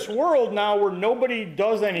live in this world now where nobody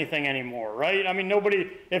does anything anymore, right? I mean,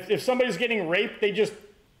 nobody, if somebody's getting raped, they just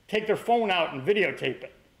take their phone out and videotape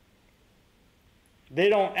it. They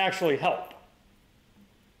don't actually help.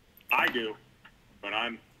 I do, but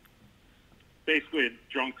I'm basically a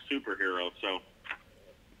drunk superhero, so.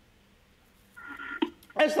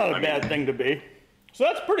 That's not a bad thing to be. So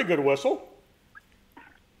that's a pretty good whistle.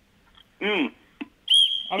 I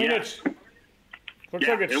mean, it's, looks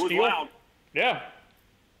like it's it was steel. loud. Yeah.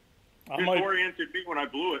 Disoriented me when I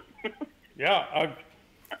blew it. Yeah.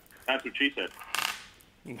 That's what she said.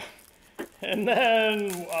 And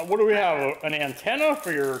then, what do we have? An antenna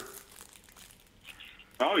for your...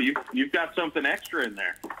 Oh, you've got something extra in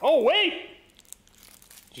there. Oh, wait!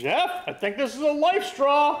 Jeff, I think this is a life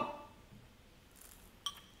straw.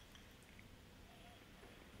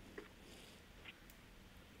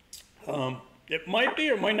 It might be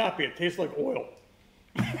or might not be. It tastes like oil.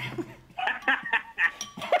 I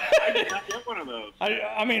did not get one of those.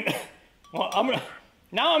 I mean, well,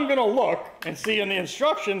 now I'm gonna look and see in the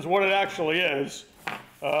instructions what it actually is,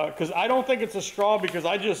 because I don't think it's a straw, because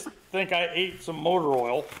I just think I ate some motor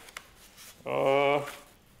oil.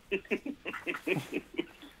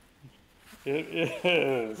 It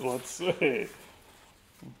is. Let's see.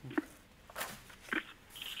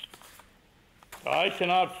 I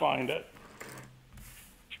cannot find it.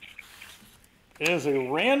 It is a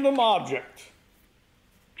random object.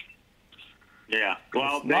 Yeah.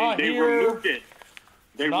 Well, they removed it.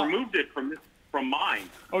 They removed it from mine.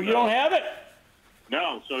 Oh, you don't have it?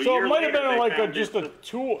 No. So it might have been like just a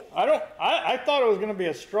tool. I thought it was going to be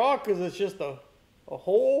a straw because it's just a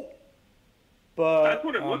hole. But that's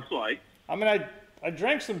what it looks like. I mean, I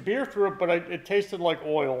drank some beer through it, but it tasted like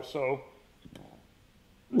oil. So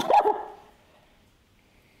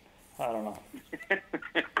I don't know.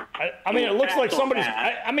 I mean, it looks like somebody's...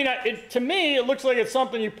 to me, it looks like it's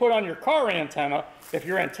something you put on your car antenna if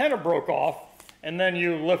your antenna broke off, and then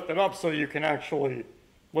you lift it up so you can actually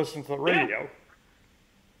listen to the radio.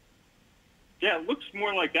 Yeah, it looks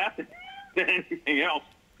more like that than anything else.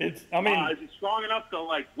 Is it strong enough to,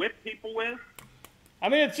 like, whip people with? I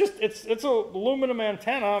mean, it's an aluminum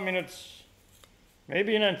antenna. I mean, it's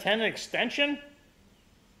maybe an antenna extension.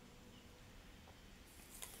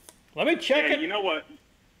 Let me check it. You know what?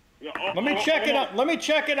 Let me check it out. Let me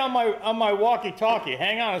check it on my walkie-talkie.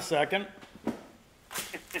 Hang on a second.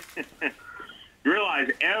 You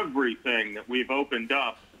realize everything that we've opened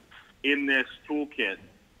up in this toolkit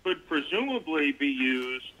could presumably be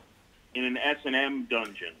used in an S&M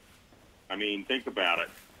dungeon. I mean, think about it.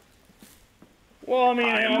 Well, I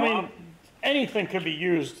mean, anything could be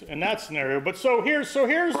used in that scenario. But here's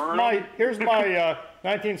my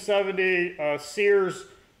 1970 Sears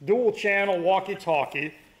dual channel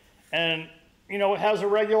walkie-talkie, and it has a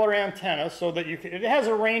regular antenna so that it has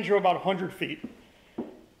a range of about 100 feet.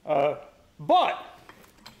 But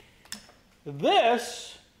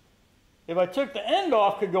this, if I took the end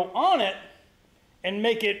off, could go on it and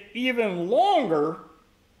make it even longer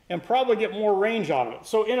and probably get more range out of it.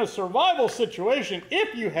 So in a survival situation,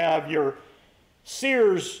 if you have your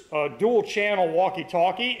Sears dual channel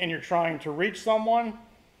walkie-talkie and you're trying to reach someone,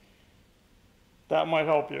 that might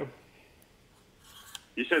help you.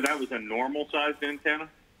 You said that was a normal-sized antenna?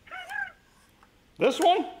 This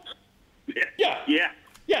one? Yeah. Yeah.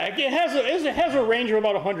 Yeah, it has a range of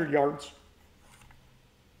about 100 yards.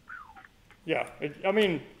 Yeah. I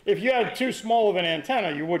mean, if you had too small of an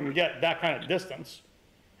antenna, you wouldn't get that kind of distance.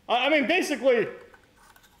 I mean, basically,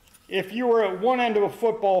 if you were at one end of a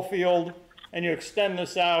football field and you extend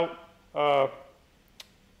this out,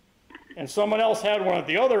 and someone else had one at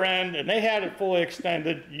the other end, and they had it fully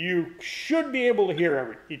extended, you should be able to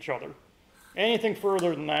hear each other. Anything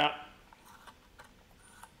further than that,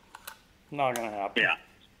 not going to happen. Yeah.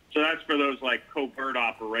 So that's for those, like, covert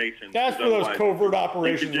operations. That's for those covert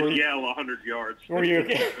operations. You can just yell 100 yards. Where you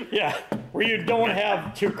don't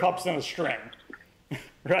have two cups and a string.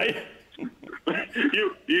 Right?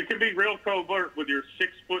 You can be real covert with your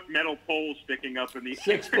 6-foot metal pole sticking up in the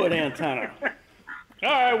 6-foot antenna. All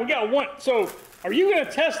right, we got one. So, are you going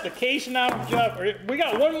to test the case now, Jeff? We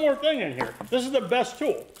got one more thing in here. This is the best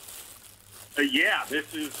tool. Yeah,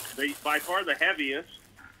 this is by far the heaviest.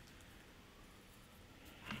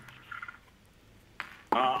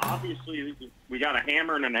 Obviously, we got a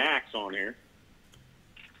hammer and an axe on here.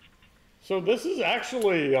 So this is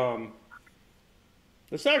actually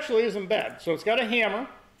isn't bad. So it's got a hammer,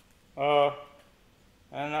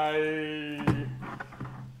 and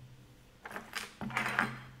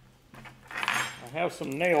I have some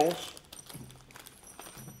nails.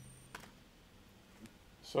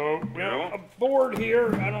 So we have a board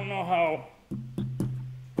here. I don't know how.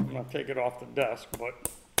 I'm gonna take it off the desk,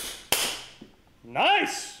 but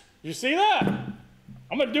nice. You see that?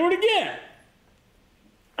 I'm gonna do it again.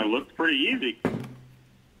 It looks pretty easy.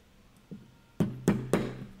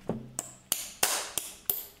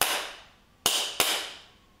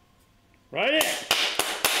 Right in.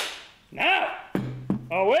 Now.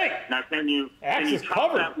 Oh wait. Now can you axe is chop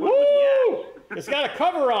covered. that wood Woo! with the axe? It's got a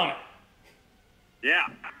cover on it. Yeah.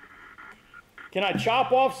 Can I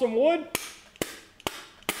chop off some wood?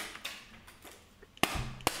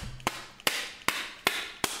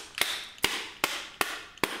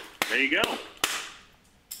 There you go.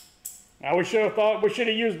 Now we should have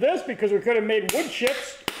used this because we could have made wood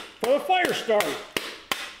chips for the fire starter.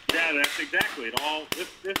 Yeah, that's exactly it. All this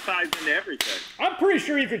ties into everything. I'm pretty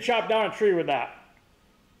sure you could chop down a tree with that.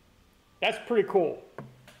 That's pretty cool.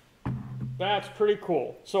 That's pretty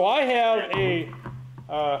cool. So I have a...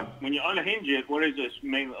 when you unhinge it, what is this?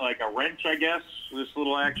 Maybe like a wrench, I guess? This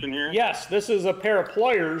little action here? Yes, this is a pair of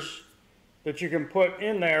pliers that you can put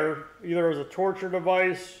in there, either as a torture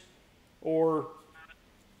device or...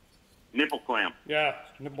 Nipple clamp. Yeah,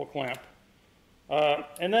 nipple clamp.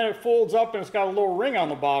 And then it folds up and it's got a little ring on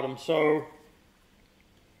the bottom, so...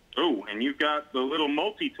 Oh, and you've got the little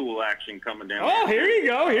multi-tool action coming down. Oh, here you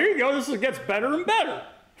go, here you go. This gets better and better.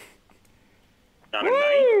 Got a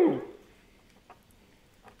Woo! knife.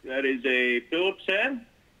 That is a Phillips head.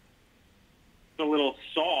 It's a little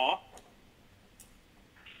saw.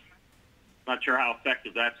 Not sure how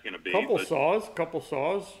effective that's going to be. Couple saws.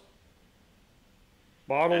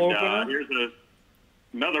 Bottle opener. Here's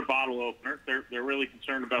another bottle opener. They're really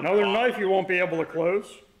concerned about another knife you won't be able to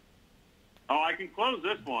close. Oh, I can close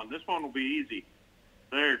this one. This one will be easy.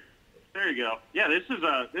 There you go. Yeah, this is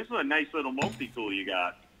a nice little multi-tool you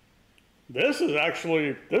got. This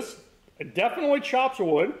it definitely chops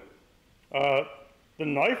wood. The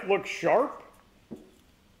knife looks sharp.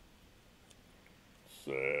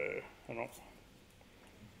 So I don't.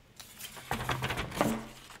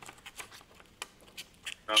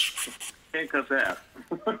 Oh, can't cut that.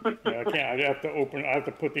 Yeah, I can't. I have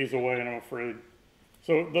to put these away, and I'm afraid.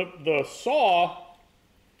 So the saw.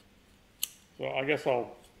 So I guess I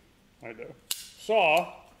do.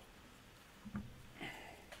 Saw.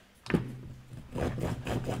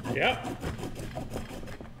 Yep.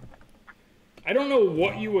 I don't know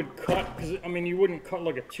what you would cut, because I mean you wouldn't cut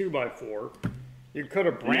like a 2x4. You'd cut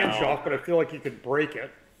a branch off, but I feel like you could break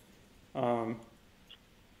it. But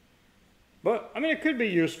I mean it could be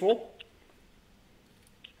useful.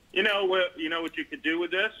 You know what you could do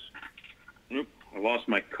with this? Oop, I lost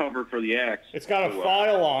my cover for the axe. It's got a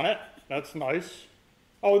file on it. That's nice.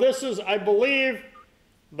 Oh, I believe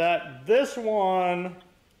that this one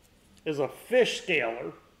is a fish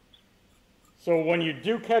scaler. So when you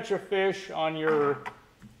do catch a fish on your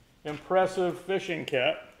impressive fishing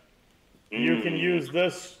kit, you can use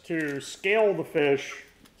this to scale the fish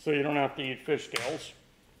so you don't have to eat fish scales.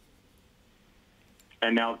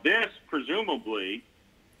 And now this, presumably,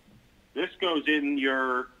 this goes in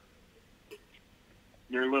your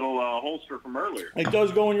little holster from earlier. It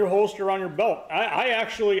does go in your holster on your belt.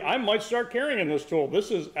 I might start carrying this tool.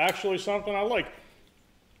 This is actually something I like.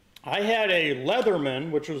 I had a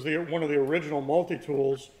Leatherman, which was one of the original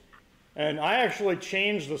multi-tools, and I actually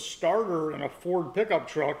changed the starter in a Ford pickup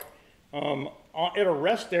truck at a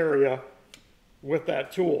rest area with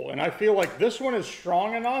that tool. And I feel like this one is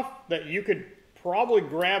strong enough that you could probably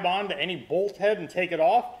grab onto any bolt head and take it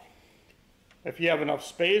off if you have enough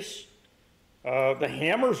space. The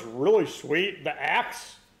hammer's really sweet. The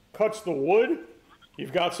axe cuts the wood.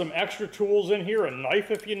 You've got some extra tools in here, a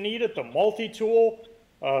knife if you need it, the multi-tool.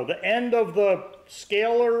 The end of the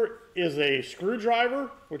scaler is a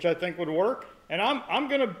screwdriver, which I think would work. And I'm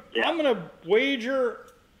gonna wager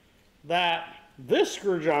that this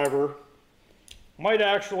screwdriver might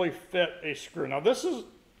actually fit a screw. Now this is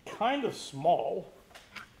kind of small.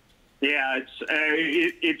 Yeah,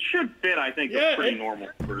 it should fit. I think a pretty normal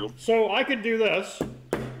screw. So I could do this,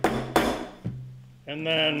 and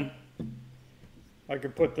then I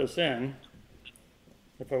could put this in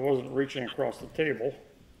if I wasn't reaching across the table.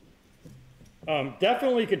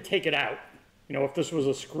 Definitely could take it out, you know, if this was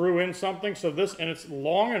a screw in something. So this, and it's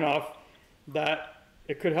long enough that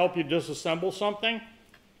it could help you disassemble something.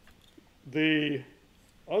 The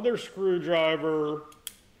other screwdriver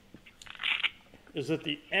is at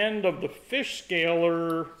the end of the fish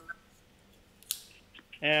scaler,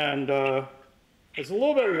 and it's a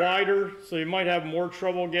little bit wider, so you might have more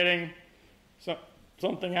trouble getting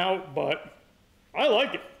something out, but I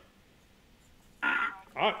like it.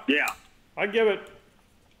 Yeah. I give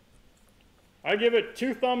it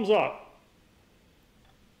 2 thumbs up.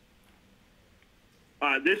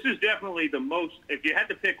 This is definitely the most, if you had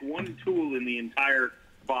to pick one tool in the entire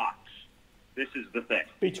box, this is the thing.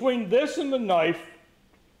 Between this and the knife,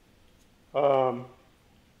 those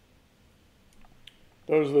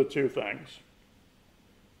are the 2 things.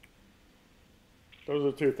 Those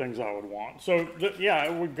are the 2 things I would want. So, yeah,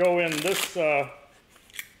 it would go in this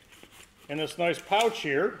nice pouch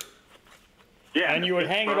here. Yeah, and you would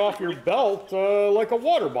hang it off your belt like a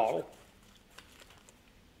water bottle.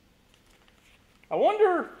 I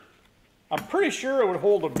wonder, I'm pretty sure it would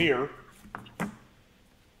hold a beer.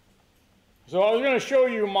 So I was going to show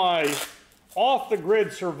you my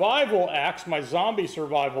off-the-grid survival axe, my zombie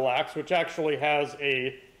survival axe, which actually has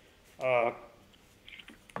a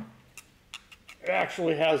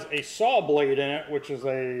saw blade in it, which is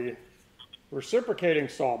a reciprocating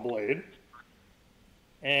saw blade.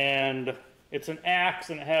 And it's an axe,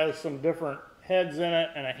 and it has some different heads in it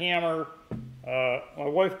and a hammer. My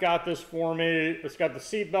wife got this for me. It's got the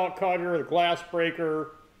seatbelt cutter, the glass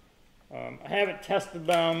breaker. I haven't tested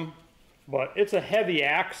them, but it's a heavy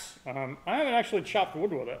axe. I haven't actually chopped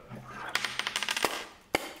wood with it.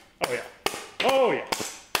 Oh yeah. Oh yeah.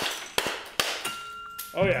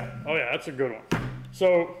 Oh yeah. Oh yeah, that's a good one.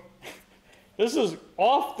 So this is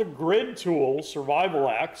off the grid tool survival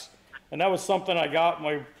axe, and that was something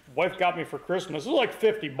my wife got me for Christmas. It was like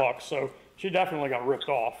 $50, so she definitely got ripped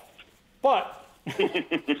off. But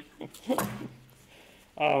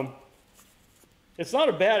it's not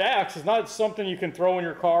a bad axe. It's not something you can throw in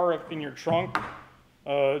your car, in your trunk.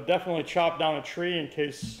 Definitely chop down a tree in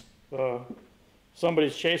case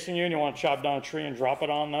somebody's chasing you and you want to chop down a tree and drop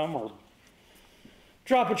it on them, or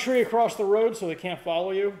drop a tree across the road so they can't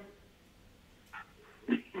follow you.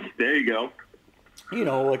 There you go. You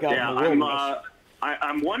know, like out in the wilderness.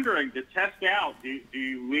 I'm wondering, to test out, do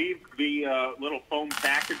you leave the little foam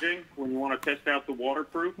packaging when you want to test out the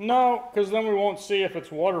waterproof? No, because then we won't see if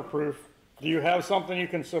it's waterproof. Do you have something you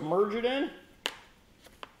can submerge it in?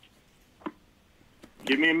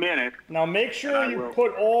 Give me a minute. Now make sure you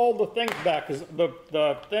put all the things back, because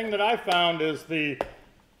the thing that I found is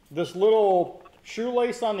this little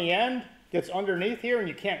shoelace on the end gets underneath here and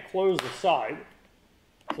you can't close the side.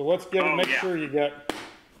 So let's make sure you get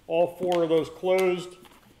all 4 of those closed.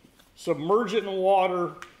 Submerge it in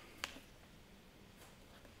water.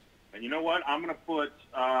 And you know what? I'm gonna put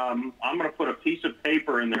a piece of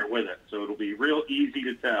paper in there with it, so it'll be real easy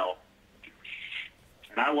to tell.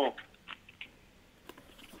 And I will.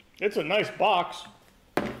 It's a nice box.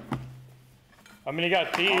 I mean, you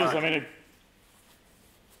got these. Right. I mean,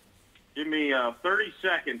 give me 30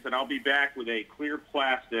 seconds, and I'll be back with a clear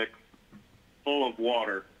plastic full of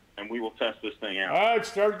water, and we will test this thing out. All right,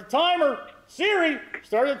 start the timer. Siri,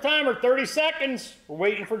 start the timer, 30 seconds. We're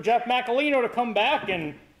waiting for Jeff Macolino to come back,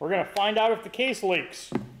 and we're going to find out if the case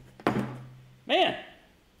leaks. Man,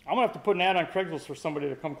 I'm going to have to put an ad on Craigslist for somebody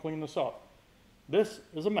to come clean this up. This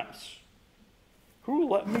is a mess. Who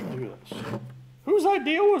let me do this? Whose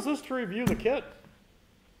idea was this to review the kit?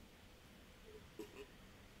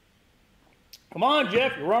 Come on,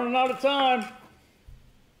 Jeff, you're running out of time.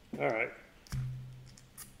 All right.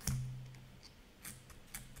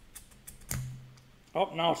 Oh,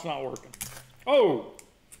 now it's not working. Oh!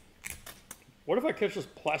 What if I catch this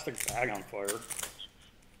plastic bag on fire?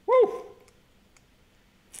 Woo!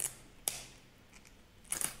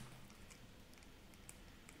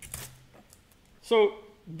 So,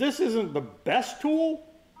 this isn't the best tool,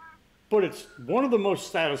 but it's one of the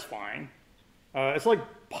most satisfying. It's like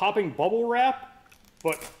popping bubble wrap,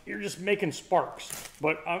 but you're just making sparks.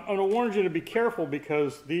 But I'm going to warn you to be careful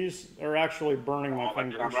because these are actually burning my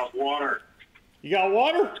fingers. How about water? You got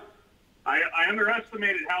water? I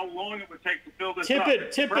underestimated how long it would take to fill this up.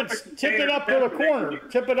 Tip it up to the corner.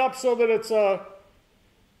 Tip it up so that it's so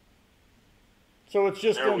it's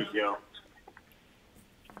just. There we go.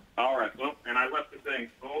 All right. Well, and I left the thing.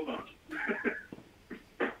 Hold on.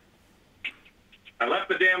 I left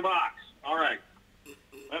the damn box. All right.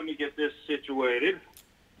 Let me get this situated.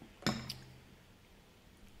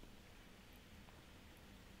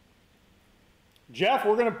 Jeff,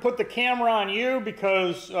 we're going to put the camera on you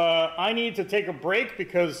because I need to take a break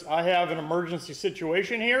because I have an emergency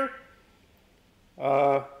situation here.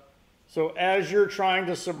 So as you're trying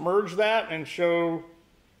to submerge that and show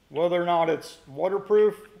whether or not it's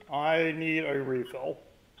waterproof, I need a refill.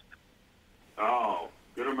 Oh,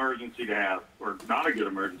 good emergency to have. Or not a good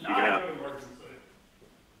emergency to have.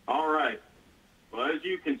 All right. Well, as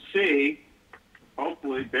you can see,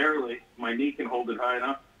 hopefully, barely, my knee can hold it high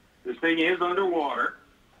enough. This thing is underwater.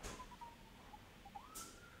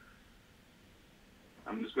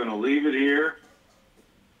 I'm just going to leave it here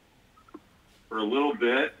for a little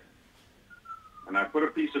bit. And I put a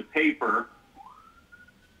piece of paper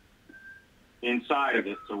inside of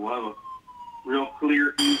it, so we'll have a real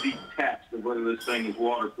clear, easy test of whether this thing is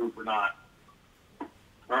waterproof or not.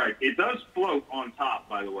 All right, it does float on top,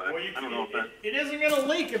 by the way. Well, I don't know if that... It isn't going to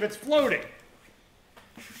leak if it's floating.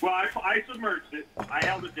 Well, I submerged it. I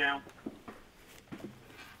held it down.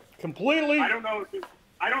 Completely? I don't know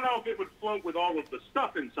if it would float with all of the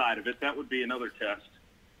stuff inside of it. That would be another test.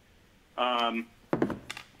 I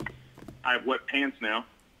have wet pants now.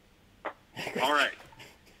 All right.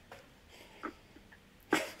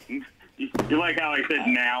 You like how I said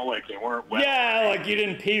now, like they weren't wet? Yeah, like you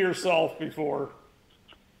didn't pee yourself before.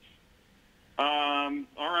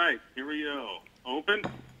 All right, here we go. Open.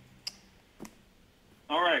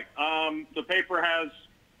 All right, the paper has,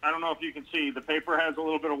 I don't know if you can see, the paper has a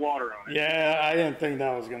little bit of water on it. Yeah, I didn't think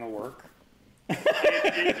that was going to work.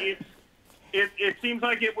 It seems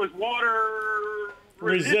like it was water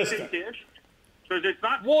resistant-ish, because it's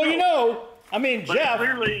not. Well, you know, I mean, but Jeff. It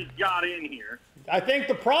clearly got in here. I think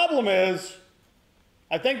the problem is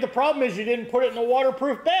you didn't put it in a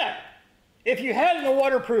waterproof bag. If you had it in a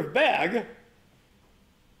waterproof bag,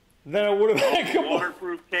 then it would have been a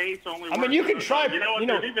waterproof case. Only. I mean, you can try. You know what?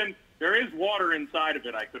 There is water inside of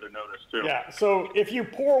it. I could have noticed too. Yeah. So if you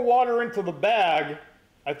pour water into the bag,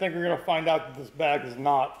 I think we're going to find out that this bag is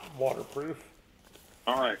not waterproof.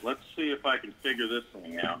 All right. Let's see if I can figure this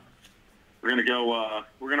thing out. We're going to go.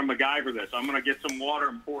 We're going to MacGyver this. I'm going to get some water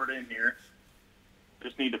and pour it in here.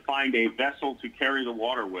 Just need to find a vessel to carry the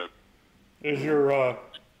water with. Is your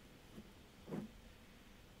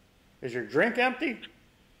drink empty?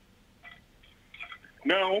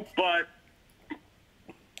 No, but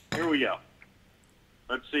here we go.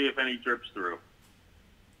 Let's see if any drips through.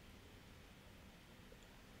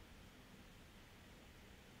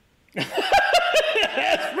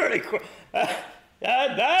 That's pretty cool.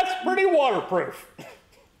 That's pretty waterproof.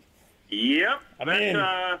 Yep. I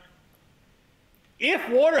mean, if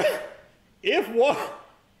water,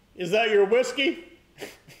 is that your whiskey?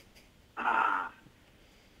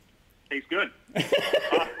 Tastes good.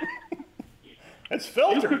 It's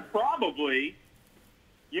filtered. You could probably,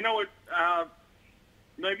 you know,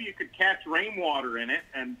 maybe you could catch rainwater in it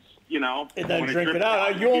and, you know. And then drink it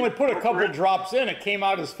out. You only put a couple drops in. It came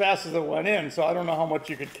out as fast as it went in, so I don't know how much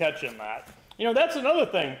you could catch in that. You know, that's another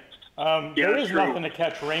thing. There is nothing to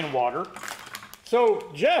catch rainwater.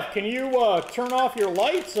 So, Jeff, can you turn off your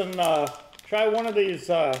lights and try one of these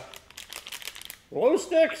glow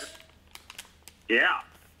sticks? Yeah.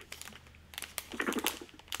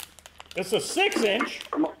 It's a 6-inch.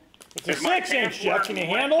 It's a 6-inch, Jeff. Can you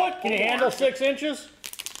handle it? Can you handle 6 inches?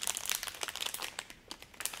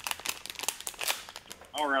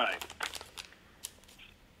 All right.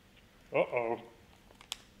 Uh-oh.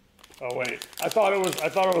 Oh wait. I thought it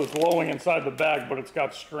was glowing inside the bag, but it's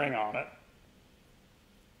got string on it.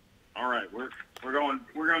 All right, we're going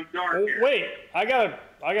dark Oh, here. wait, I got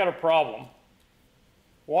a problem.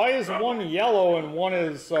 Why is one yellow and one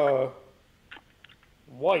is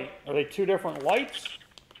white? Are they two different lights?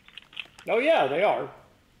 Oh yeah, they are.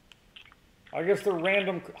 I guess they're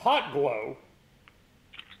random hot glow.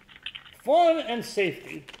 Fun and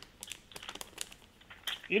safety.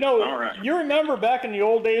 You know, You remember back in the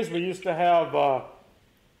old days we used to have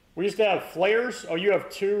flares. Oh, you have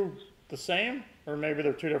two the same? Or maybe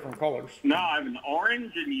they're two different colors. No, I have an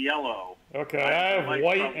orange and yellow. Okay, I have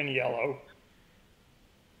white and yellow.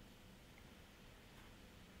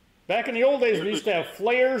 Back in the old days, we used to have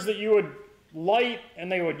flares that you would light,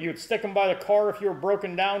 and you'd stick them by the car if you were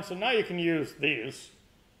broken down. So now you can use these.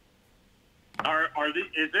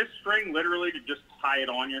 Is this string literally to just tie it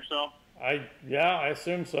on yourself? Yeah, I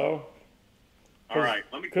assume so. All right,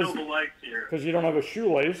 let me kill the lights here. Because you don't have a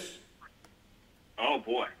shoelace. Oh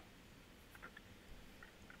boy.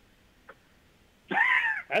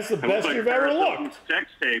 That's the best you've ever looked. Sex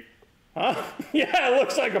tape. Huh? Yeah, it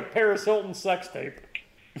looks like a Paris Hilton sex tape.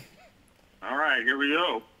 All right, here we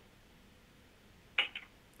go.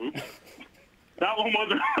 Oops. That one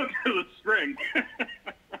wasn't under the string.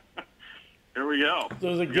 Here we go.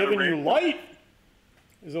 So is it giving you light?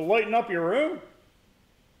 Is it lighting up your room?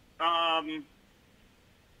 I mean,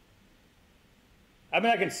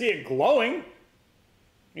 I can see it glowing.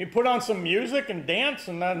 You put on some music and dance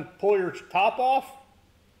and then pull your top off.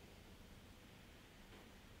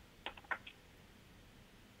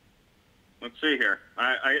 Let's see here.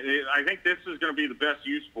 I think this is going to be the best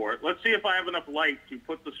use for it. Let's see if I have enough light to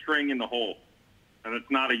put the string in the hole. And it's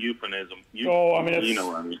not a euphemism. You know what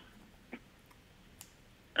I mean.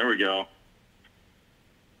 There we go.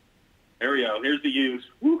 There we go. Here's the use.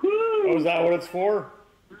 Woohoo! Oh, is that what it's for?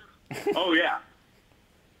 Oh, yeah.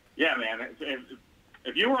 Yeah, man.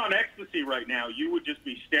 If you were on ecstasy right now, you would just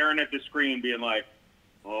be staring at the screen being like,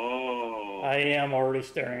 oh. I am already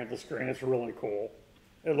staring at the screen. It's really cool.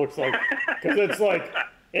 It looks like, because it's like,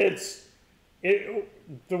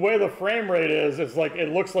 the way the frame rate is, it's like, it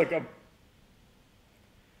looks like a,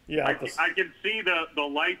 yeah. I can see the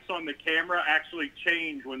lights on the camera actually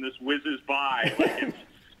change when this whizzes by. Like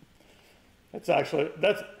that's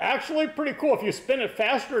actually pretty cool. If you spin it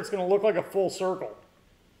faster, it's going to look like a full circle.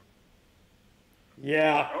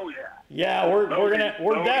 Yeah. Oh yeah. Yeah, we're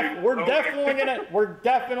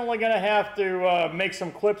definitely gonna have to make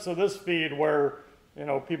some clips of this feed where, you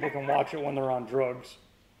know, people can watch it when they're on drugs.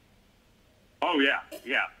 Oh yeah,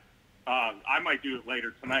 yeah. I might do it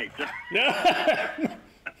later tonight. Yeah.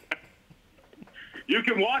 You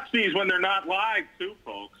can watch these when they're not live too,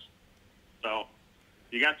 folks. So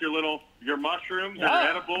you got your mushrooms, or your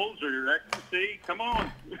edibles, or your ecstasy. Come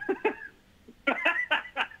on.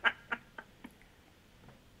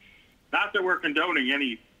 Not that we're condoning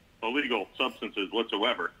any illegal substances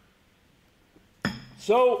whatsoever.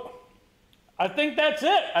 So, I think that's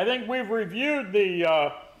it. I think we've reviewed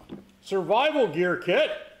the survival gear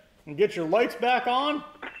kit. And get your lights back on.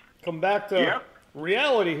 Come back to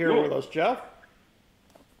reality here with us, Jeff.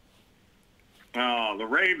 Oh, the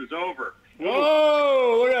rave is over.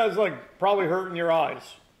 Oh, look at that. It's like probably hurting your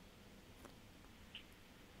eyes.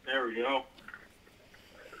 There we go.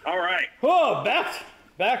 All right. Oh,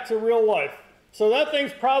 back to real life. So that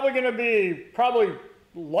thing's probably going to be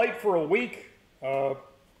light for a week.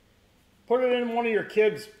 Put it in one of your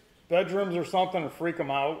kids' bedrooms or something and freak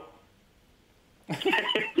them out. What's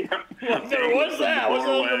that? What's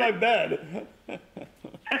under my bed?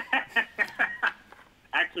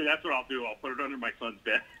 Actually, that's what I'll do. I'll put it under my son's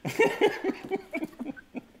bed.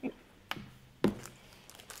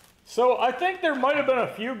 So I think there might have been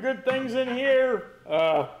a few good things in here.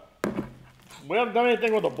 We haven't done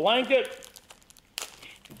anything with a blanket,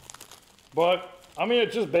 but I mean,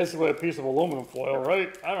 it's just basically a piece of aluminum foil,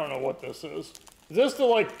 right? I don't know what this is. Is this to,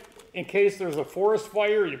 like, in case there's a forest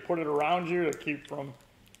fire, you put it around you to keep from...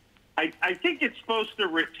 I think it's supposed to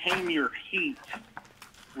retain your heat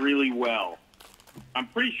really well. I'm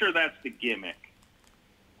pretty sure that's the gimmick,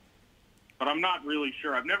 but I'm not really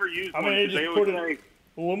sure. I've never used one. I mean, you just put an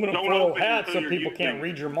aluminum foil hat so people can't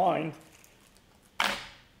read your mind.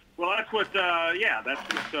 Well, that's what, that's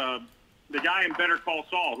what the guy in Better Call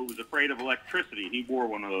Saul who was afraid of electricity, he wore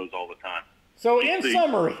one of those all the time. So in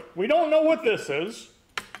summary, we don't know what this is.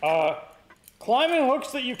 Climbing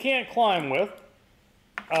hooks that you can't climb with.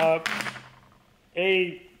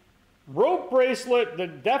 A rope bracelet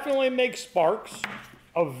that definitely makes sparks.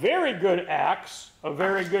 A very good axe. A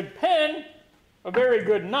very good pen. A very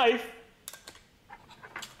good knife.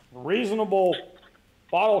 Reasonable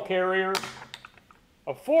bottle carrier.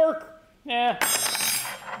 A fork,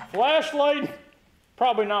 flashlight,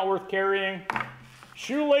 probably not worth carrying.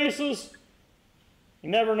 Shoelaces, you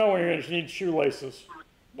never know when you're going to need shoelaces.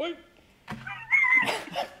 What?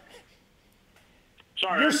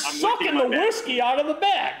 Sorry, you're sucking the whiskey out of the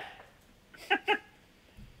bag.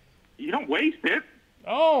 You don't waste it.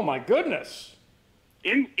 Oh my goodness.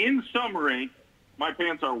 In summary, my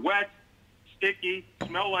pants are wet, sticky,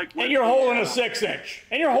 smell like whiskey. And you're holding a 6-inch.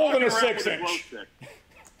 And you're holding a 6-inch.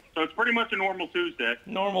 So it's pretty much a normal Tuesday.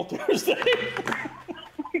 Normal Tuesday.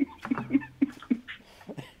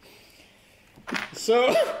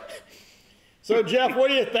 So Jeff, what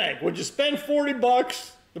do you think? Would you spend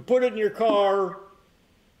 $40 to put it in your car?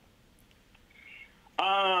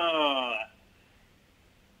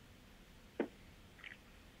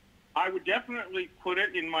 I would definitely put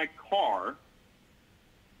it in my car.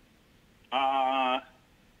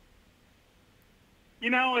 You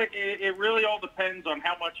know, it really all depends on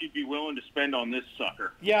how much you'd be willing to spend on this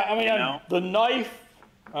sucker. Yeah, I mean, the knife,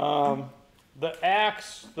 the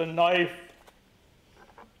axe, the knife.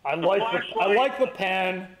 I like the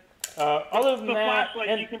pen. Other than that,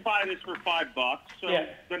 flashlight, you can buy this for $5. So yeah.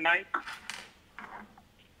 The knife.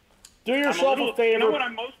 Do yourself a favor. You know what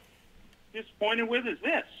I'm most disappointed with is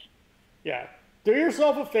this. Yeah. Do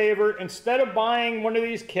yourself a favor. Instead of buying one of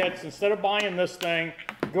these kits, instead of buying this thing,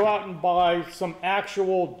 go out and buy some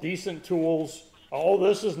actual decent tools. Oh,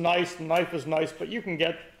 this is nice. The knife is nice, but you can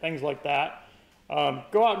get things like that.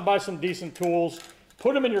 Go out and buy some decent tools.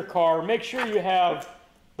 Put them in your car. Make sure you have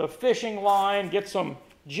the fishing line. Get some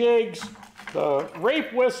jigs. The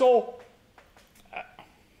rape whistle.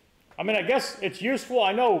 I mean, I guess it's useful.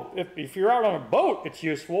 I know if you're out on a boat, it's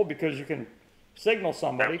useful because you can signal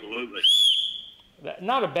somebody. Absolutely.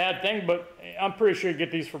 Not a bad thing, but I'm pretty sure you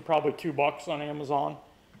get these for probably $2 on Amazon.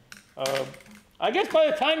 I guess by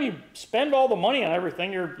the time you spend all the money on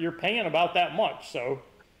everything, you're paying about that much. So,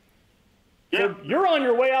 yeah. So you're on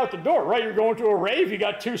your way out the door, right? You're going to a rave. You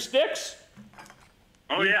got 2 sticks.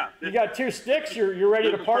 Oh yeah. You got 2 sticks. You're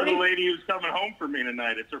ready to party. For the lady who's coming home for me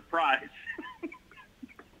tonight. It's her prize.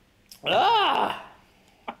 Ah.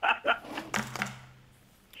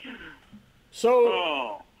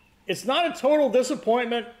 So it's not a total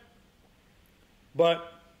disappointment,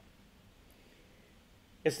 but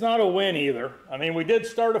it's not a win either. I mean, we did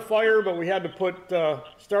start a fire, but we had to put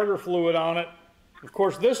starter fluid on it. Of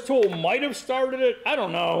course, this tool might have started it. I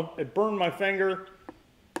don't know. It burned my finger.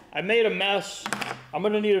 I made a mess. I'm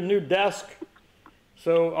going to need a new desk.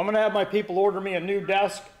 So I'm going to have my people order me a new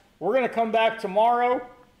desk. We're going to come back tomorrow.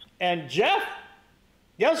 And Jeff,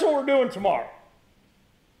 guess what we're doing tomorrow?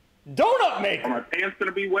 Donut making. Are my pants going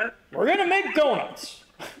to be wet? We're going to make donuts.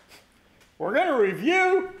 We're going to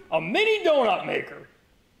review a mini donut maker.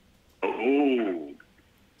 Oh.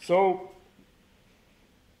 So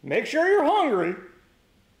make sure you're hungry,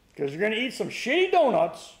 because you're going to eat some shitty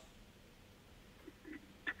donuts.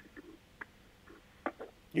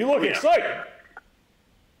 You look excited.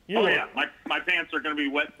 Yeah, my pants are going to be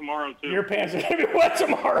wet tomorrow, too. Your pants are going to be wet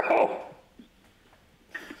tomorrow.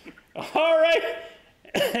 All right.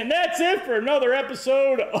 And that's it for another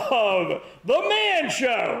episode of The Man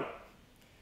Show.